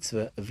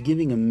mitzvah of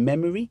giving a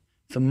memory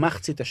for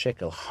machzit a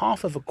shekel,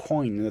 half of a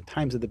coin in the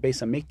times of the Beis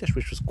HaMikdash,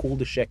 which was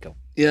called a shekel.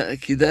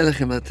 כדאי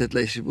לכם לתת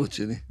לישיבות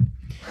שלי.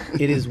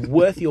 It is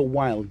worth your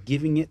while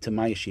giving it to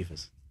my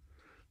yeshivas.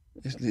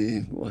 יש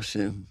לי, ברוך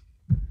השם,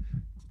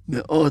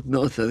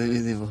 מאות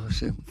תלמידים, ברוך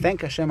השם.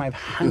 Thank Hashem, I have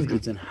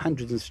hundreds and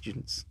hundreds of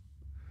students.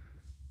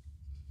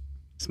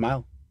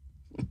 Smile.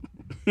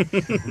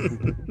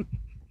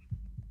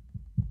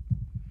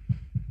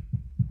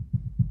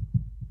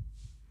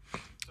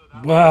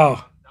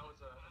 Wow. That was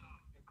an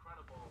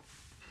incredible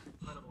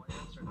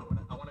answer.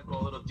 I want to go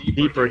a little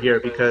deeper here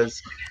because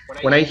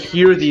when I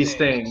hear these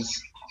things,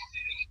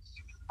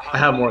 I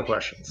have more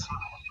questions.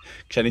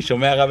 כשאני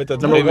שומע רב את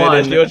הדברים האלה,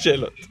 יש לי עוד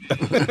שאלות.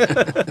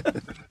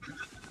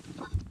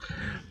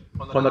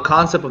 From the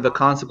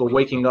concept of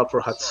waking up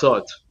for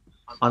Hatzot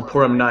on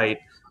Purim night,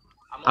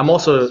 I'm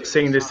also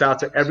saying this out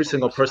to every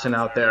single person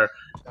out there,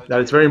 that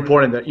it's very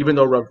important that even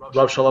though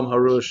Rav Shalom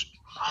Harush,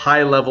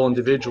 high-level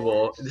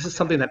individual, this is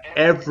something that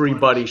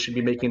everybody should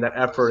be making that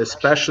effort,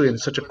 especially in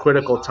such a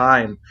critical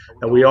time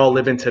that we all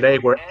live in today,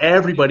 where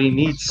everybody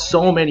needs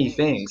so many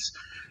things.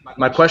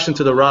 My question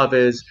to the Rav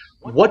is,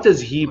 what does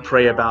he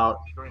pray about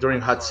during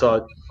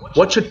Hatzot?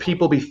 What should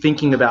people be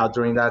thinking about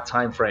during that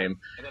time frame?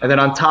 And then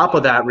on top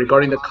of that,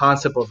 regarding the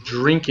concept of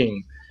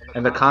drinking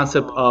and the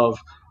concept of,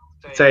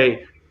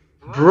 say,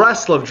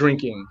 Breslov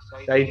drinking,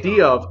 the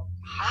idea of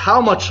how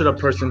much should a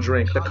person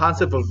drink, the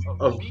concept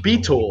of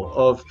bitul,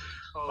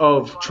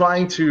 of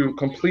trying to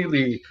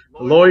completely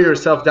lower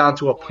yourself down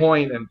to a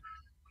point, and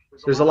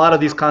there's a lot of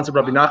these concepts.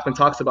 Rabbi Nachman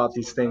talks about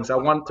these things. I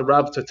want the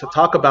Rav to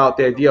talk about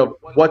the idea of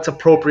what's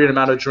appropriate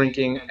amount of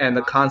drinking and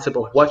the concept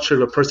of what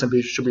should a person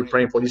should be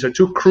praying for. These are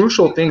two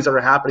crucial things that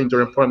are happening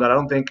during Purim that I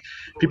don't think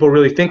people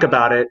really think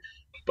about it.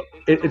 But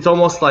it's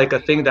almost like a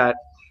thing that,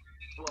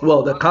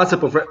 well, the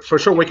concept of for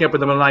sure waking up in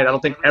the middle of the night, I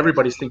don't think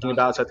everybody's thinking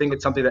about. So I think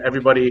it's something that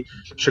everybody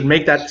should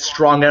make that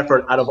strong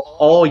effort out of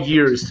all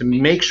years to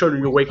make sure that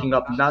you're waking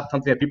up, not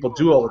something that people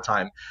do all the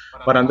time.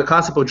 But on the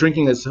concept of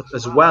drinking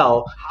as well,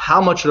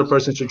 how much should a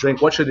person should drink?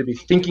 What should they be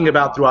thinking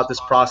about throughout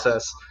this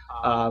process?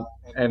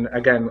 And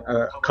again,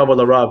 Kavod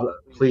Rav,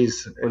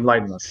 please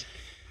enlighten us.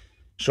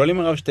 שואלים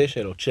הרב שתי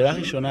שאלות. שאלה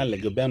ראשונה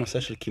לגבי הנושא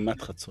של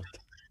כמעט חצות.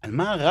 על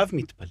מה הרב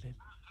מתפלל?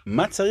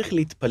 מה צריך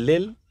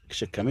להתפלל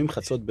כשקמים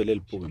חצות בליל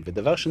פורים?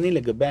 ודבר שני,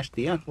 לגבי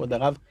השתייה, כבוד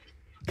הרב,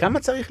 כמה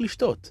צריך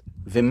לשתות?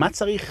 ומה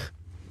צריך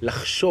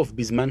לחשוב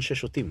בזמן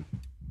ששותים?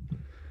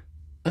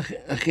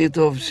 הכי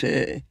טוב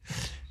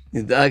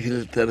שנדאג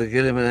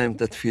לתרגל להם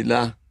את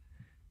התפילה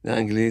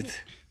לאנגלית.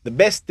 The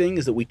best thing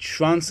is that we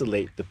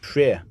translate the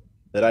prayer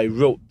that I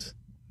wrote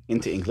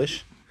into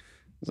English.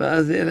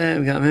 ואז יהיה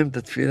להם גם הם את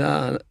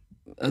התפילה,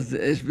 אז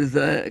יש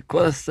בזה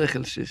כל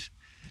השכל שיש.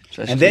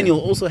 And then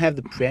you'll also have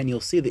the prayer, and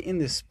you'll see that in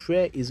this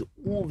prayer is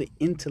all the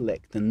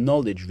intellect and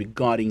knowledge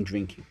regarding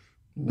drinking.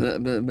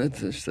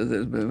 באמת,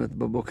 אשתדל באמת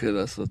בבוקר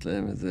לעשות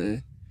להם איזה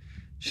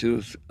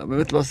שירות.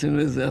 באמת לא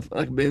עשינו את זה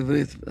רק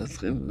בעברית.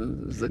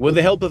 With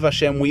the help of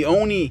Hashem, we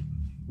only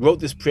wrote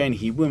this prayer in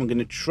Hebrew, and we're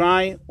going to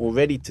try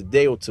already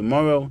today or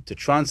tomorrow to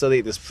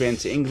translate this prayer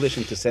into English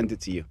and to send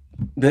it to you.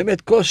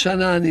 באמת, כל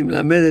שנה אני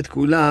מלמד את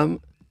כולם,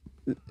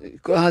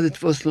 כל אחד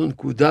יתפוס לו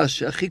נקודה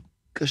שהכי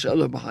קשה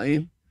לו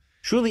בחיים.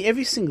 Truly,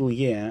 every single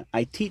year,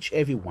 I teach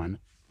everyone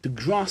to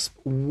grasp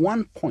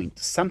one point,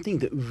 something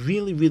that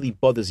really, really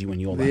bothers you in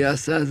your life.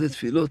 ויעשה איזה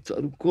תפילות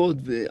ארוכות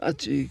ועד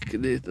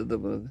שיקלה את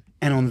הדבר הזה.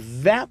 And on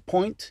that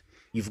point,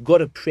 you've got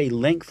to pray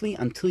lengthily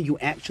until you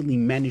actually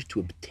manage to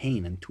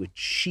obtain and to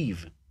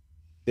achieve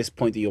this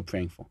point that you're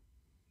praying for.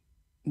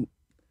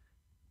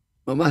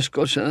 ממש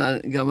כל שנה,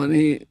 גם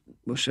אני,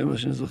 משה מה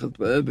שאני זוכר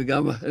להתפלל,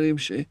 וגם אחרים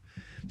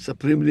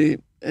שמספרים לי,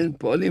 הם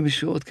פועלים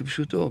ישועות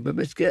כפשוטו,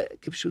 באמת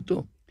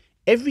כפשוטו.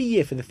 Every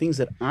year for the things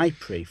that I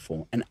pray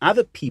for, and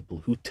other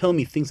people who tell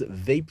me things that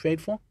they prayed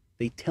for,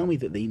 they tell me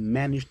that they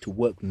managed to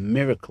work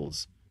miracles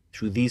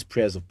through these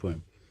prayers of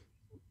Purim.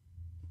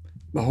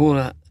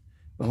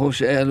 בחור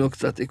שהיה לו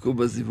קצת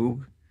עיכוב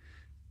בזיווג,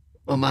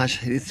 ממש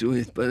החליטו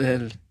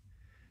להתפלל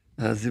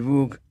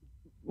הזיווג.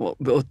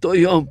 באותו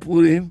יום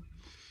פורים,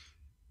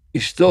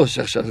 אשתו,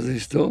 שעכשיו זה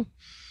אשתו,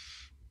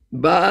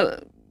 באה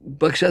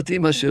פגשה את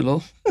אמא שלו,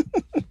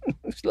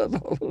 שלה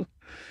בחור.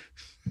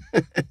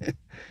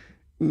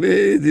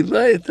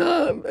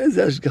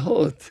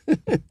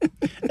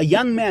 A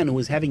young man who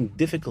was having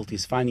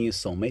difficulties finding his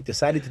soulmate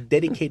decided to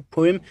dedicate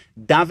Purim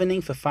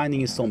davening for finding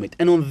his soulmate.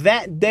 And on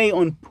that day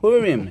on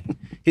Purim,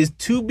 his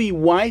to-be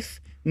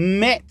wife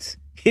met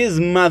his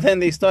mother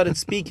and they started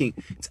speaking.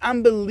 It's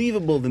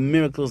unbelievable the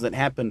miracles that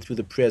happened through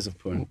the prayers of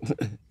Purim.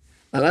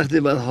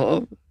 הלכתי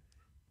ברחוב,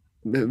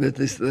 בבית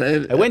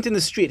ישראל, I went in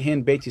the street here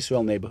in Beit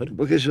Yisrael neighborhood,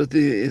 פוגש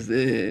אותי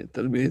איזה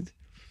תלמיד,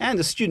 and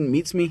a student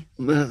meets me.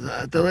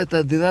 אומר, אתה רואה את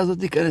הדירה הזאת,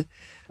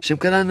 השם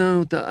קנה לנו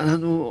אותה,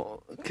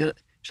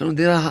 יש לנו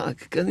דירה,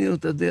 קנינו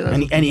את הדירה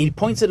הזאת. And he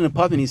points at an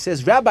apartment. He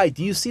says, Rabbi,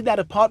 do you see that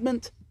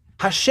apartment?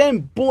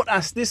 Hashem bought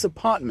us this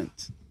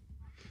apartment.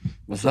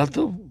 מזל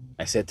טוב.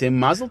 I said to him,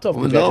 Mazel Tov,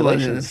 הוא אומר, לא, אבל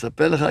אני congratulations.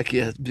 אספר לך,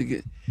 כי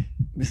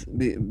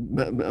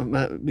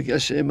בגלל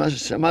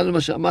ששמענו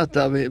מה שאמרת,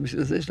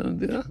 ובשביל זה יש לנו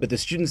דירה. But the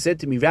student said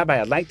to me,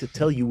 Rabbi, I'd like to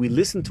tell you, we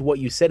listened to what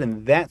you said,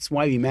 and that's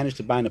why we managed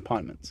to buy an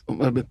apartment. הוא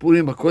אומר,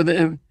 בפורים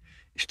הקודם,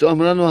 אשתו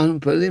אמרה לנו, אנחנו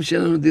מתפללים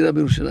שאין לנו דירה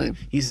בירושלים.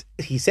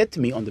 He said to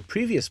me on the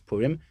previous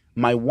Purim,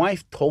 my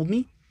wife told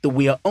me that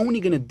we are only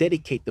going to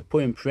dedicate the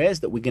Purim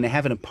prayers that we're going to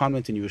have an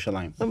apartment in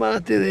Yerushalayim. אמר,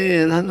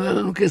 תראי, אנחנו אין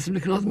לנו כסף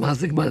לקנות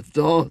מחזיק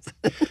מעטות.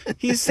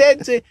 He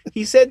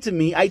said to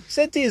me, I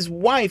said to his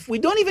wife, we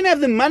don't even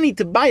have the money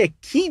to buy a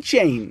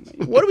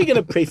keychain. What are we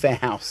going to pray for a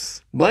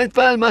house? בוא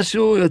נתפלל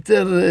משהו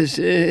יותר,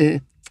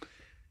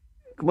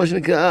 כמו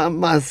שנקרא,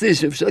 מעשי,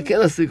 שאפשר כן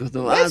להשיג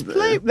אותו.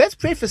 Let's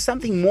pray for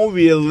something more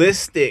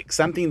realistic,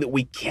 something that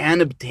we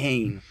can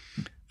obtain.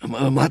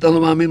 מה אתה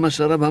לא מאמין מה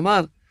שהרב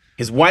אמר?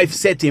 His wife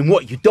said to him,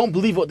 what, you don't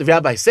believe what the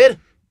rabbi said?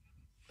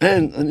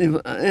 אין,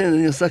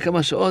 אני עושה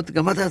כמה שעות,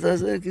 גם אתה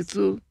תעשה,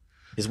 קיצור.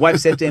 His wife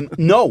said to him,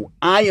 no,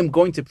 I am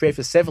going to pray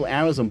for several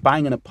hours on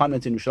buying an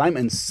apartment in Yerushalayim,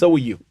 and so are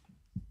you.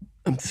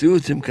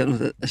 המציאות שהם קנו,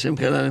 השם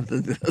קנה להם את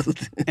הדירה הזאת.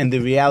 And the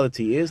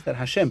reality is that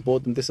Hashem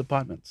bought them this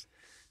apartment.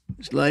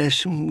 שלא היה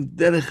שום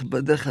דרך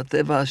בדרך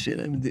הטבע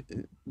שלהם,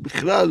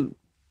 בכלל.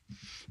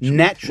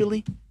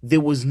 Naturally,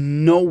 there was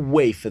no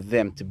way for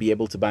them to be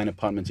able to buy an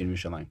apartment in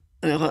Yerushalayim.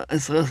 אני יכול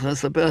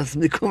לספר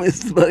לעצמי כל מיני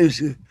דברים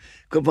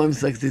שכל פעם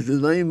השגתי את זה,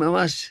 דברים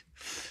ממש...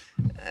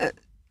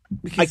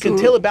 I can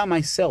tell about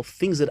myself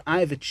things that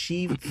I've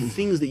achieved,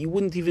 things that you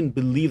wouldn't even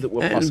believe that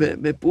were possible.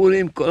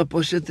 בפורים, כל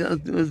הפושט,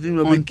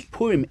 On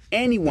Purim,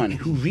 anyone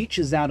who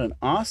reaches out and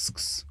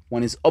asks,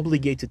 one is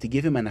obligated to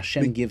give him, and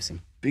Hashem gives him.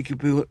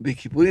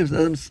 בכיפורים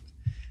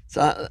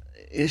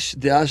יש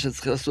דעה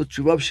שצריך לעשות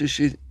תשובה בשביל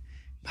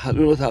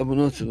שיחלו לו את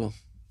העוונות שלו.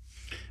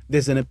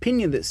 There's an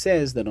opinion that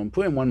says that on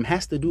Purim one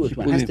has to do it.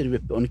 One has to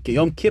on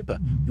Yom Kippur.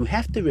 You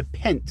have to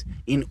repent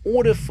in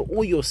order for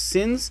all your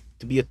sins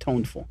to be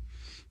atoned for.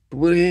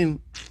 פורים,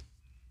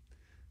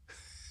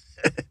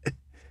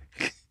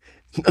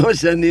 לא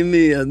משנה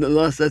מי,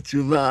 לא עשה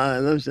תשובה,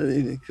 לא משנה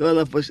מי, כל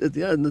הפושט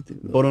יד נותנים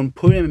לו. But on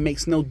Purim it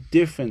makes no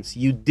difference.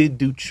 You did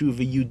do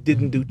tshuva, you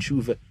didn't do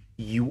tshuva.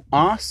 You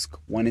ask,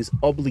 one is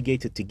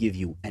obligated to give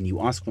you, and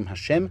you ask from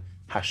Hashem,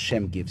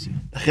 Hashem gives you.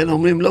 לכן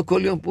אומרים לא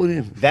כל יום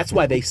פורים. That's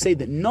why they say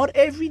that not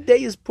every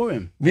day is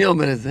Purim. מי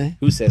אומר את זה?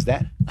 Who says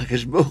that?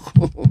 הקדוש ברוך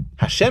הוא.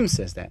 Hashem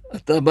says that.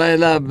 אתה בא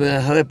אליו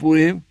אחרי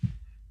פורים.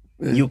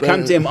 You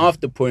come to him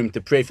after Purim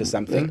to pray for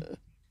something.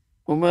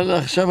 הוא אומר לו,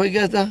 עכשיו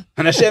הגעת?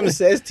 And Hashem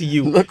says to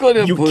you, לא כל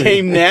יום you פורים.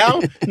 came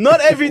now? Not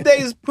every day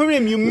is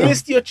Purim. You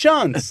missed your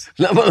chance.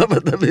 למה לא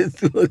באת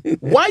בפורים?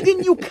 Why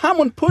didn't you come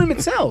on Purim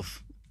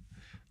itself?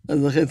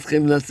 אז לכן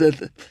צריכים לצאת.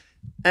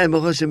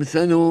 ברוך שהם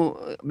אצלנו,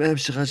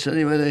 בהמשך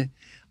השנים האלה,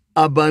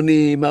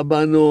 הבנים,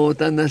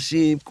 הבנות,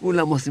 הנשים,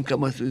 כולם עושים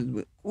כמה שעות,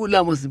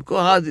 כולם עושים, כל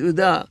אחד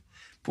יודע,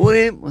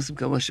 פורים עושים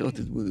כמה שעות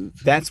התבודדות.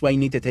 That's why you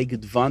need to take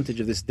advantage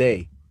of this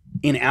day.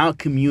 In our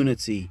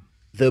community,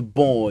 the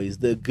boys,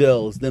 the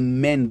girls, the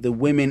men, the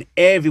women,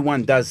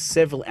 everyone does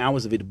several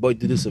hours of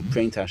התבודדות of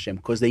praying to Hashem,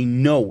 because they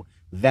know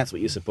that's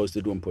what you're supposed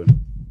to do on Purim.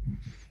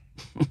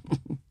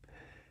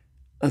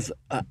 אז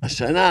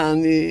השנה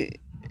אני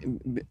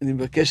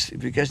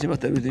ביקשתי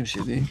מהתלמידים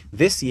שלי.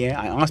 This year,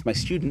 I asked my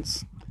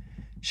students,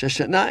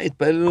 שהשנה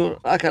התפללו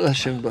רק על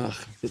השם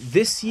ברך.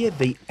 this year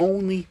they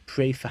only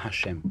pray for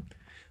Hashem.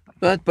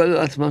 לא התפללו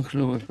על עצמם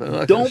כלום, התפללו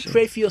רק על Don't השם.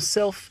 pray for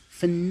yourself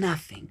for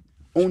nothing.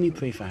 Only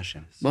pray for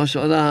Hashem. מה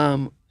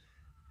שעולם,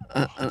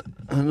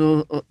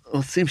 אנחנו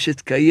רוצים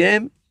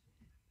שתקיים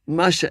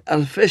מה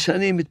שאלפי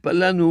שנים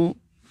התפללנו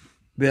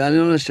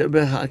בעלינו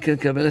לשבח, על כן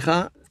קבל לך.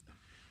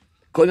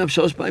 כל יום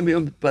 3 פעמים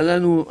ביום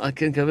התפללנו, על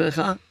כן קבל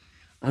לך.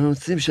 אנחנו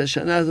רוצים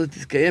שהשנה הזאת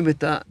תתקיים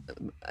את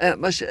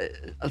מה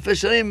שאלפי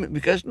שנים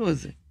ביקשנו את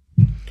זה.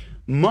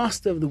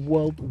 Master of the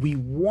world, we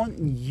want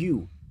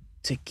you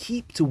to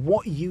keep to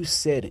what you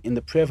said in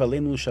the prayer of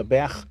Aleinu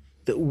Shabach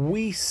that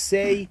we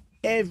say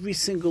every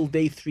single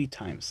day 3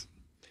 times.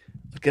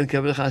 כן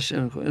קבל לך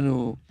השם,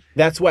 כולנו.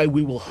 That's why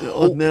we will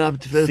hope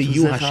for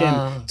you,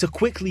 Hashem, to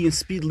quickly and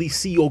speedily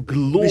see your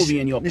glory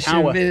and your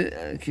power.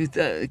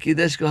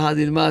 כדאי שכל אחד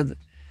ילמד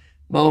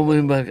מה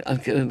אומרים על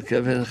כן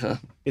קבל לך.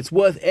 It's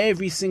worth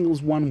every single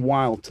one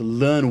while to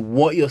learn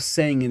what you're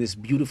saying in this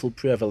beautiful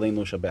prayer of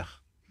Aleinu Shabach.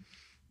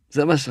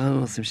 זה מה שאנחנו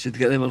רוצים,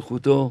 שתתגלה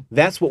מלכותו.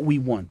 That's what we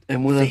want.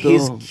 For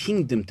his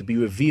kingdom to be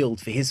revealed,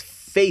 for his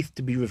faith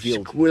to be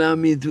revealed.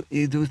 שכולם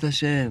ידעו את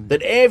השם.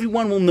 That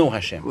everyone will know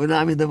Hashem.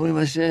 כולם ידברו עם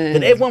השם.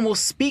 That everyone will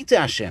speak to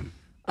Hashem.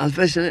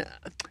 אלפי שנים,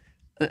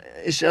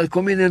 יש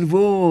כל מיני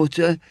נבואות,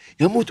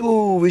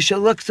 שימותו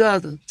וישארו רק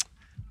קצת.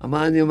 אבל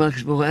אני אומר,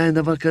 אין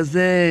דבר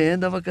כזה, אין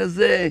דבר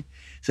כזה.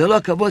 זה לא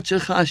הכבוד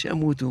שלך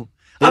שימותו.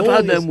 אף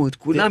אחד לא ימות,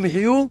 כולם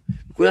יחיו,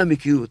 וכולם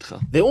יכירו אותך.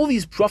 There are all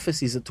these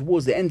prophecies that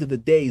towards the end of the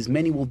days,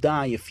 many will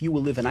die, a few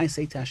will live. And I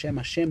say to Hashem,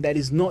 Hashem, that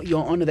is not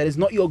your honor, that is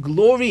not your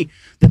glory,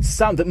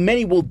 that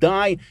many will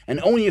die and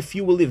only a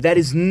few will live. That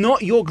is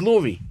not your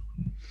glory.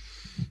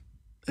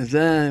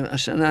 זה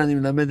השנה אני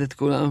מלמד את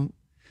כולם,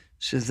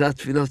 שזה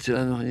התפילות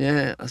שלנו,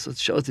 יהיה לעשות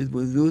שעות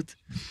התבודדות,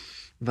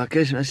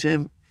 מבקש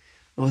מהשם,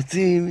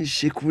 רוצים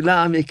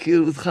שכולם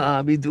יכירו אותך,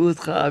 וידעו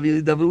אותך,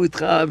 וידברו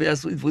איתך,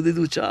 ויעשו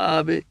התבודדות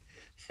שעה.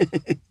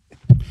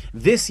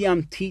 This year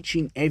I'm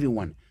teaching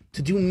everyone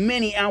to do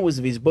many hours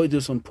of his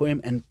Bodhus on Purim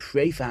and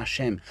pray for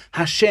Hashem.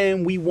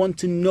 Hashem, we want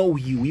to know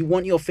you. We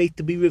want your faith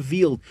to be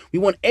revealed. We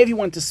want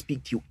everyone to speak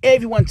to you.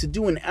 Everyone to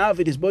do an hour of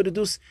his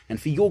Bodhus and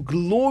for your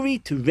glory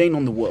to reign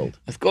on the world.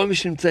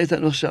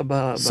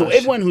 So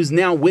everyone who's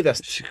now with us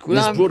in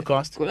this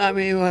broadcast,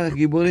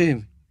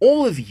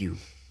 all of you,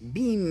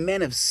 be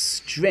men of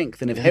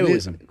strength and of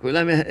heroism.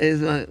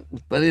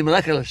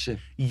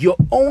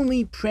 You're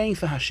only praying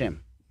for Hashem.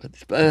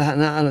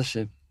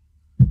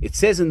 It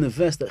says in the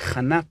verse that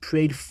Hannah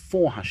prayed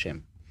for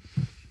Hashem.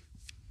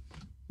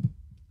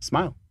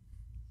 Smile.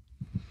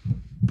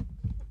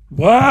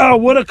 Wow,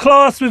 what a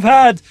class we've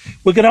had.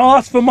 We're going to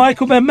ask for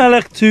Michael Ben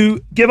Melech to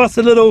give us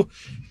a little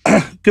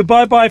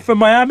goodbye-bye from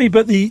Miami,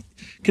 but the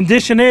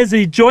condition is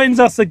he joins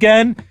us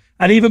again,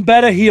 and even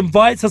better, he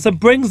invites us and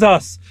brings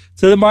us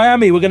to the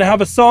Miami. We're going to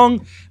have a song,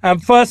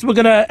 and first we're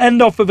going to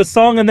end off with a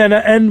song and then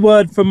an end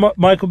word from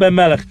Michael Ben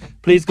Melech.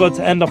 Please God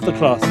to end off the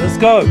class. Let's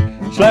go.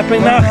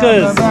 Schlepping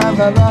Nachas.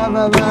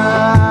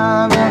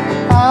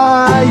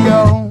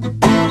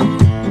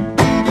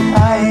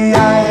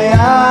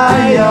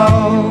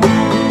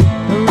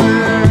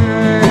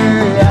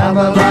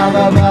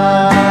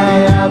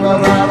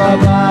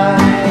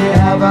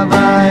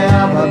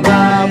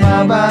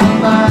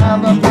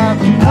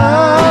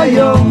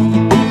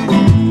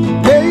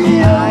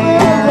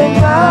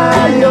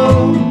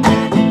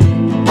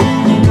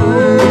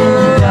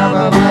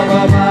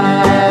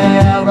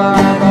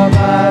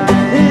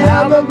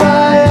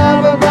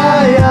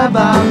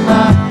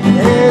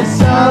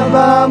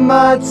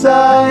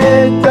 מצא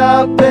את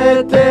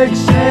הפתק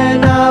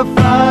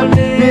שנפל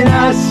מן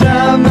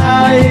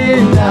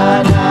השמיים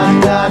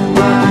נחמן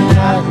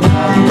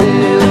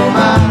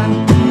מלומן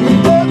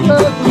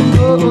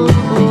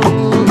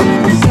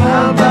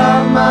סבא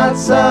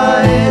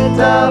מצא את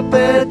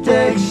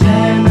הפתק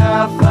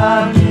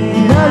שנפל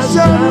מן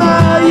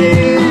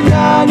השמיים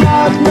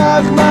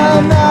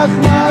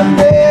נחמן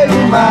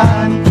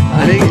מלומן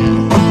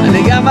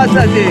אני גם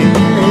מצאתי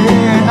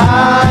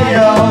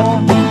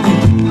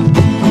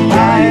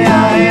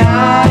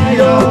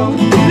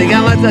אני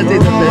גם מצאתי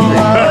את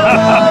הפתק.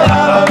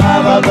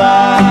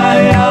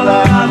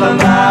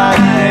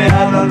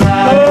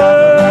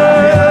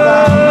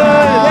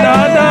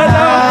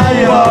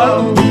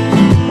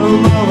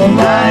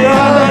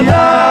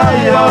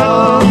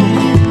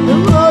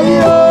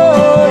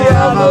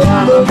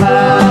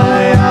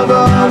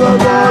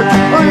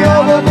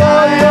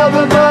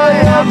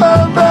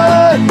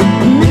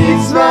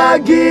 מצווה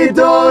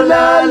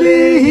גדולה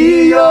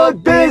להיות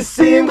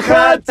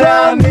בשמחה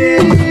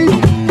תמיד,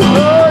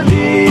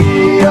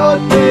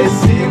 להיות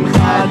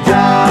בשמחה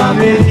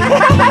תמיד.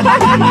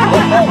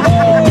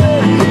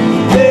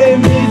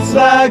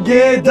 מצווה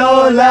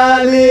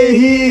גדולה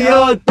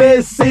להיות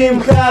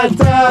בשמחה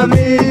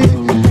תמיד,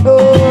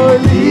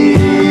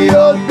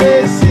 להיות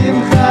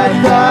בשמחה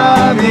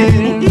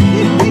תמיד.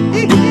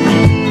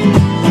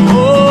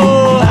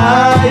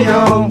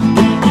 היום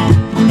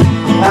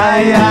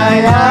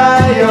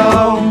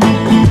היום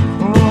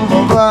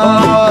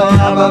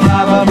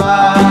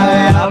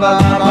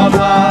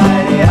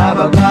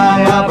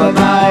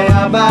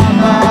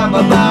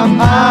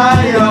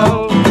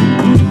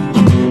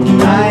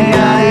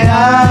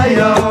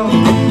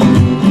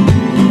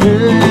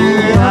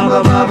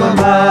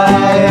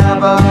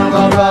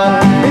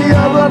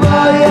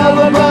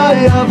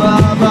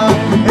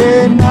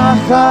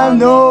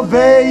נחלנו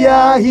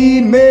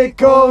ויהי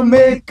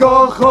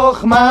מקור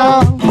חוכמה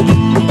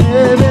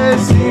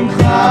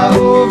בשמחה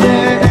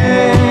ובאמונה.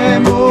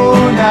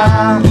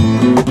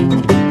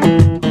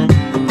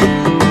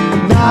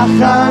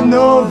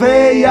 נחלנו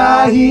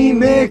ויהי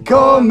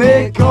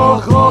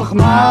מקור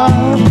חוכמה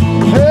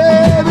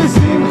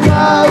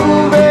בשמחה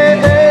ובאמונה.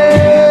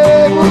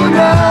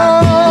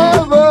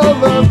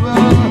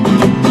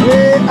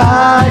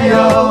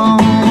 היום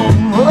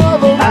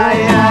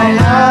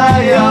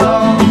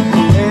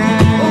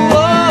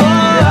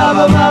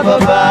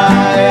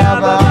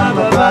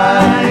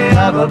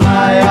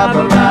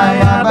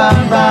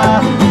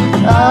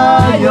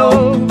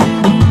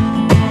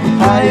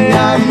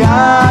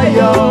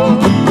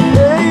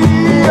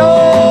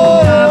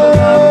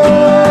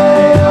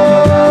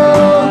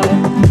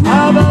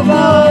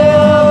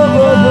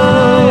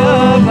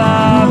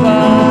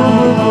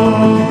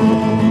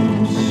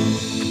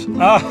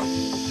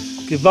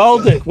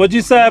Givaldic. What do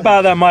you say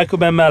about that, Michael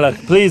Ben Melech?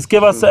 Please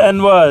give us the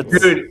end words.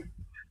 Dude,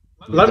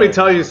 let me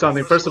tell you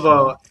something. First of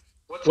all,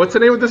 What's the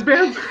name of this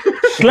band?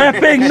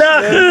 Schlepping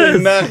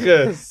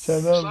Nachas.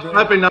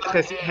 Schlepping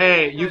Nachas.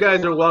 Hey, you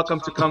guys are welcome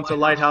to come to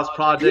Lighthouse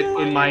Project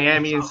in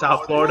Miami in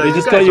South Florida. We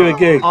just guys got you a are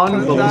gig.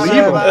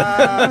 Unbelievable.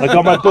 I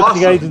got my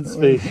booking agent's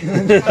fee.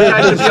 You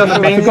guys should be on the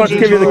main forgot to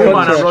give you the room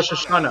on contract. Rosh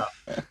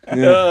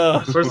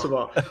Hashanah. First of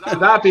all, so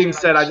that being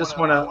said, I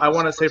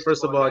want to say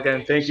first of all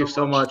again, thank you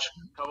so much,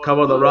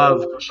 Kavod Rav,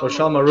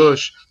 Roshal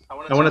Marush.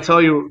 I want to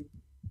tell you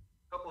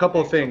a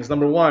couple of things.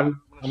 Number one,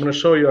 I'm going to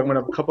show you. I'm going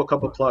to have a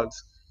couple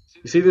plugs.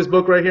 You see this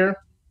book right here?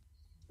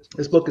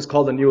 This book is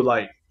called A New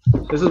Light.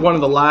 This is one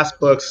of the last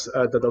books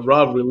that the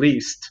Rav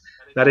released.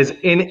 That is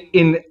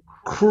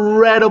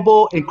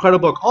incredible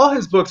book. All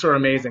his books are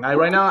amazing.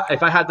 Right now,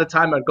 if I had the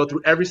time, I'd go through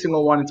every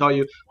single one and tell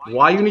you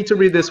why you need to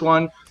read this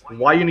one,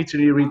 why you need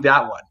to read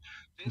that one.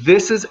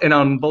 This is an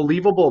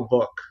unbelievable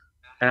book.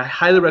 And I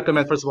highly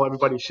recommend, first of all,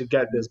 everybody should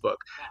get this book.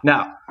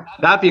 Now,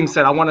 that being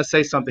said, I want to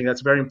say something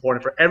that's very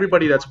important for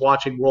everybody that's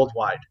watching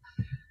worldwide.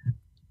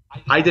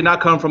 I did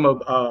not come from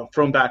a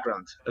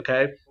background,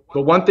 okay?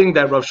 But one thing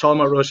that Rav Shalom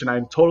Arush, and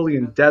I'm totally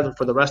indebted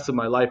for the rest of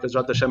my life,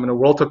 Ezrat Hashem, in a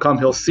world to come,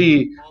 he'll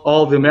see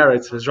all the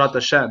merits, Ezrat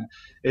Hashem,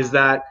 is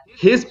that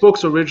his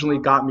books originally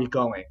got me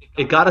going.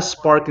 It got a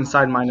spark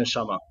inside my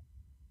neshama.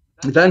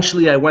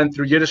 Eventually, I went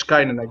through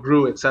Yiddishkeit and I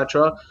grew,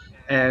 etc.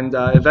 And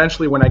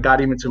eventually, when I got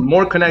even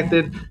more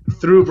connected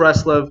through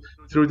Breslov,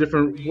 through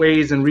different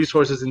ways and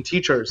resources and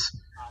teachers,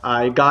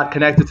 I got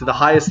connected to the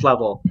highest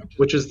level,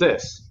 which is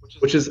this,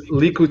 which is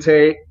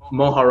Likutei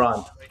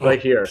Moharan,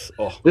 right here.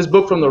 This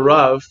book from the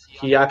Rav,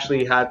 he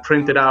actually had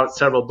printed out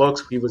several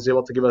books. He was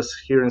able to give us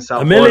here in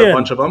South Florida a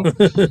bunch of them.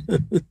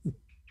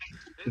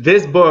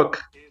 This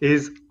book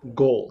is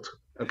gold,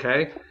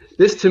 okay?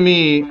 This to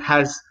me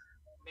has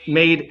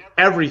made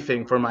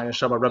everything for my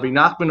neshama. Rabbi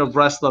Nachman of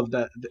Breslov,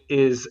 that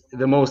is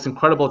the most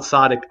incredible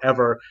tzaddik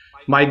ever.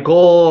 My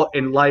goal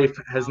in life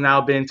has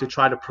now been to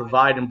try to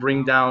provide and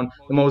bring down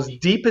the most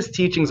deepest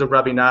teachings of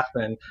Rabbi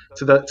Nachman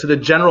to the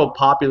general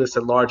populace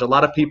at large. A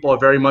lot of people are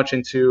very much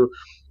into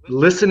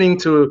listening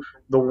to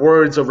the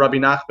words of Rabbi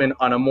Nachman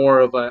on a more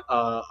of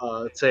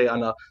say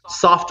on a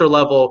softer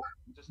level,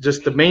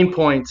 just the main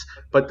points,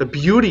 but the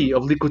beauty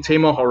of Likutei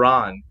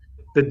Moharan,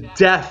 the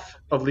depth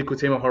of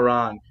Likutei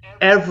Moharan,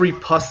 every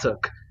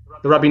pasuk.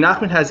 The Rabbi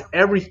Nachman has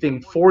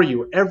everything for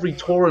you, every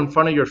Torah in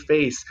front of your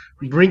face,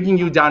 bringing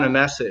you down a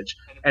message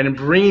and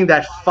bringing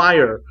that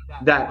fire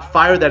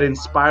that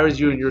inspires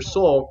you in your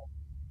soul.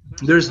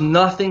 There's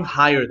nothing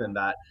higher than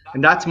that.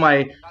 And that's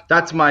my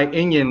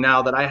inyan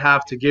now that I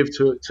have to give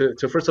to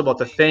first of all,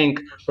 to thank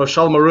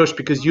Roshal Marush,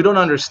 because you don't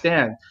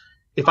understand.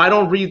 If I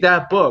don't read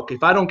that book,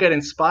 if I don't get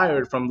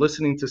inspired from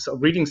listening to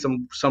reading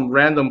some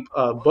random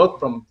book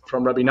from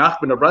Rabbi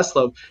Nachman of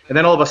Breslov, and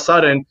then all of a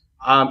sudden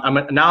I'm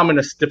in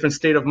a different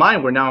state of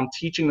mind where now I'm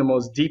teaching the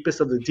most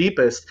deepest of the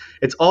deepest.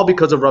 It's all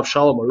because of Rav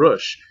Shalom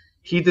Arush.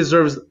 He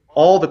deserves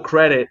all the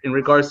credit in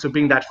regards to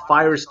being that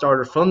fire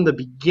starter from the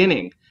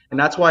beginning. And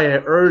that's why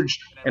I urge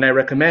and I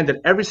recommend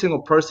that every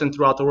single person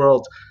throughout the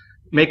world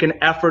make an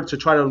effort to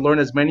try to learn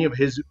as many of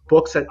his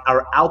books that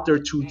are out there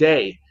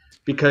today.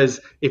 Because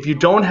if you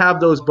don't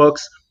have those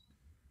books,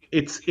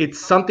 it's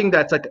something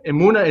that's like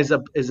Emunah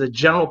is a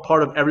general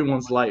part of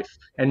everyone's life.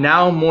 And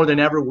now more than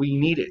ever, we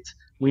need it.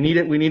 We need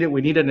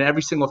it, and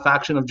every single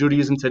faction of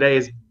Judaism today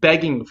is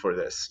begging for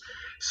this.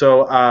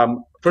 So,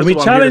 first of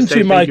all, I'm here to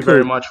say thank you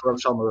very much for Rav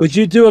Shalom Arush. Would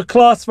you do a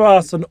class for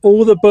us on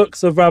all the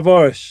books of Rav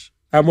Arush,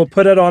 and we'll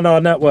put it on our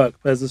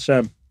network, Bez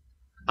Hashem?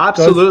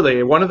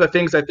 Absolutely. One of the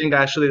things I think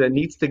actually that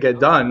needs to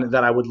get done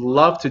that I would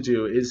love to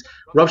do is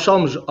Rav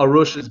Shalom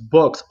Arush's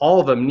books,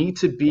 all of them need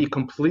to be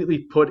completely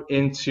put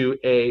into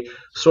a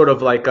sort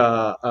of like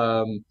a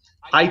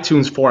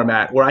iTunes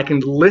format where I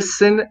can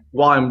listen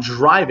while I'm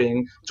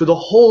driving to the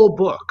whole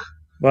book.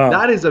 Wow.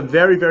 That is a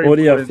very, very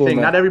Audio important thing.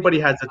 format. Not everybody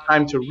has the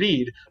time to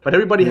read, but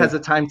everybody has the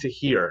time to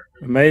hear.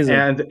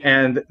 Amazing.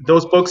 And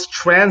those books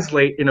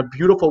translate in a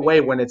beautiful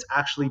way when it's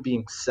actually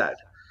being said.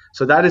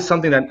 So that is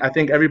something that I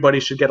think everybody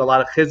should get a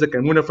lot of chizuk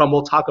and munah from.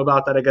 We'll talk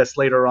about that, I guess,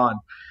 later on.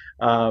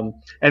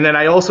 And then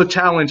I also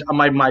challenge,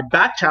 my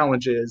back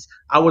challenge is,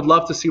 I would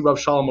love to see Rav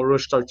Shalom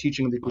Arush start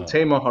teaching the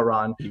Likutei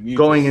Moharan,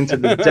 going into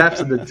the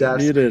depths of the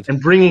depths and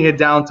bringing it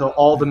down to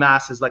all the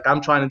masses. Like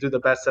I'm trying to do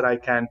the best that I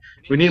can.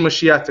 We need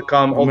Mashiach to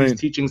come. All these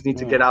teachings need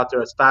to get out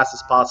there as fast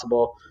as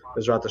possible.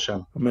 Bezrat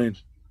Hashem. Amen.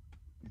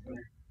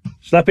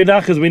 Shlepping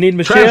Nachas, we need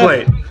Mashiach.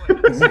 Translate.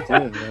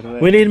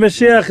 We need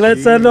Mashiach.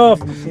 Let's end off.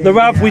 The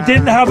Rav, we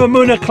didn't have a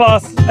Munah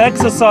class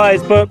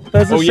exercise, but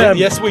there's a Shem.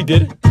 Yes, we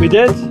did. We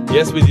did?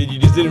 Yes, we did. You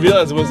just didn't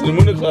realize it was the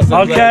Munah class.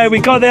 Okay, we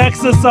got the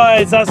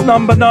exercise. That's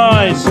number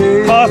 9.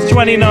 Class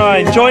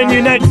 29. Join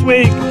you next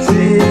week.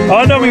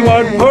 Oh, no, we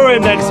won't.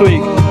 Purim next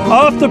week.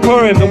 After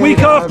Purim, the week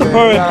after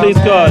Purim, please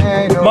God.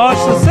 March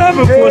the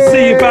 7th, we'll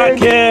see you back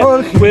here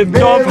with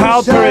Dov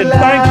Halperin.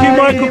 Thank you,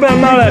 Michael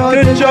Ben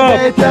Malek. Good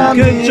job.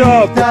 Good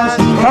job.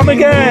 Come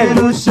again.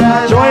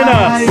 Join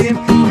us.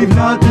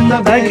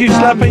 Thank you,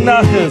 Schlepping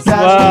Nachas.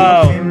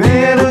 Wow.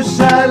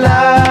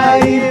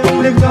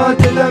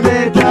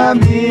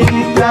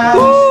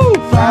 Woo!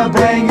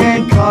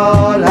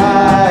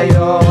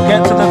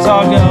 Get to the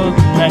target.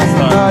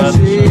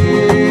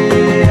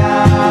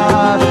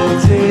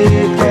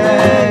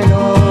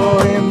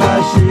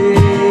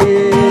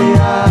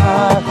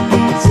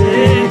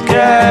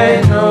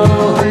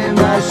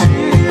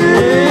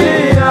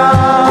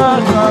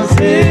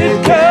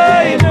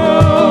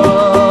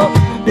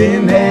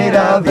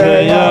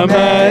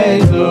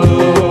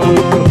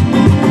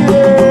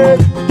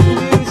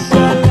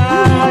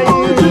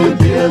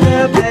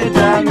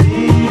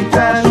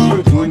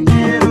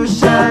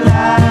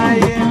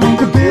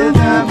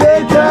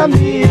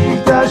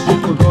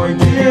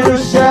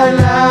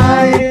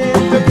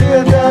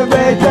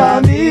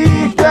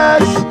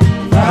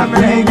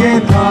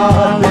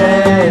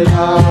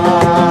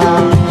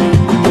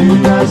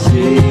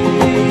 Rashi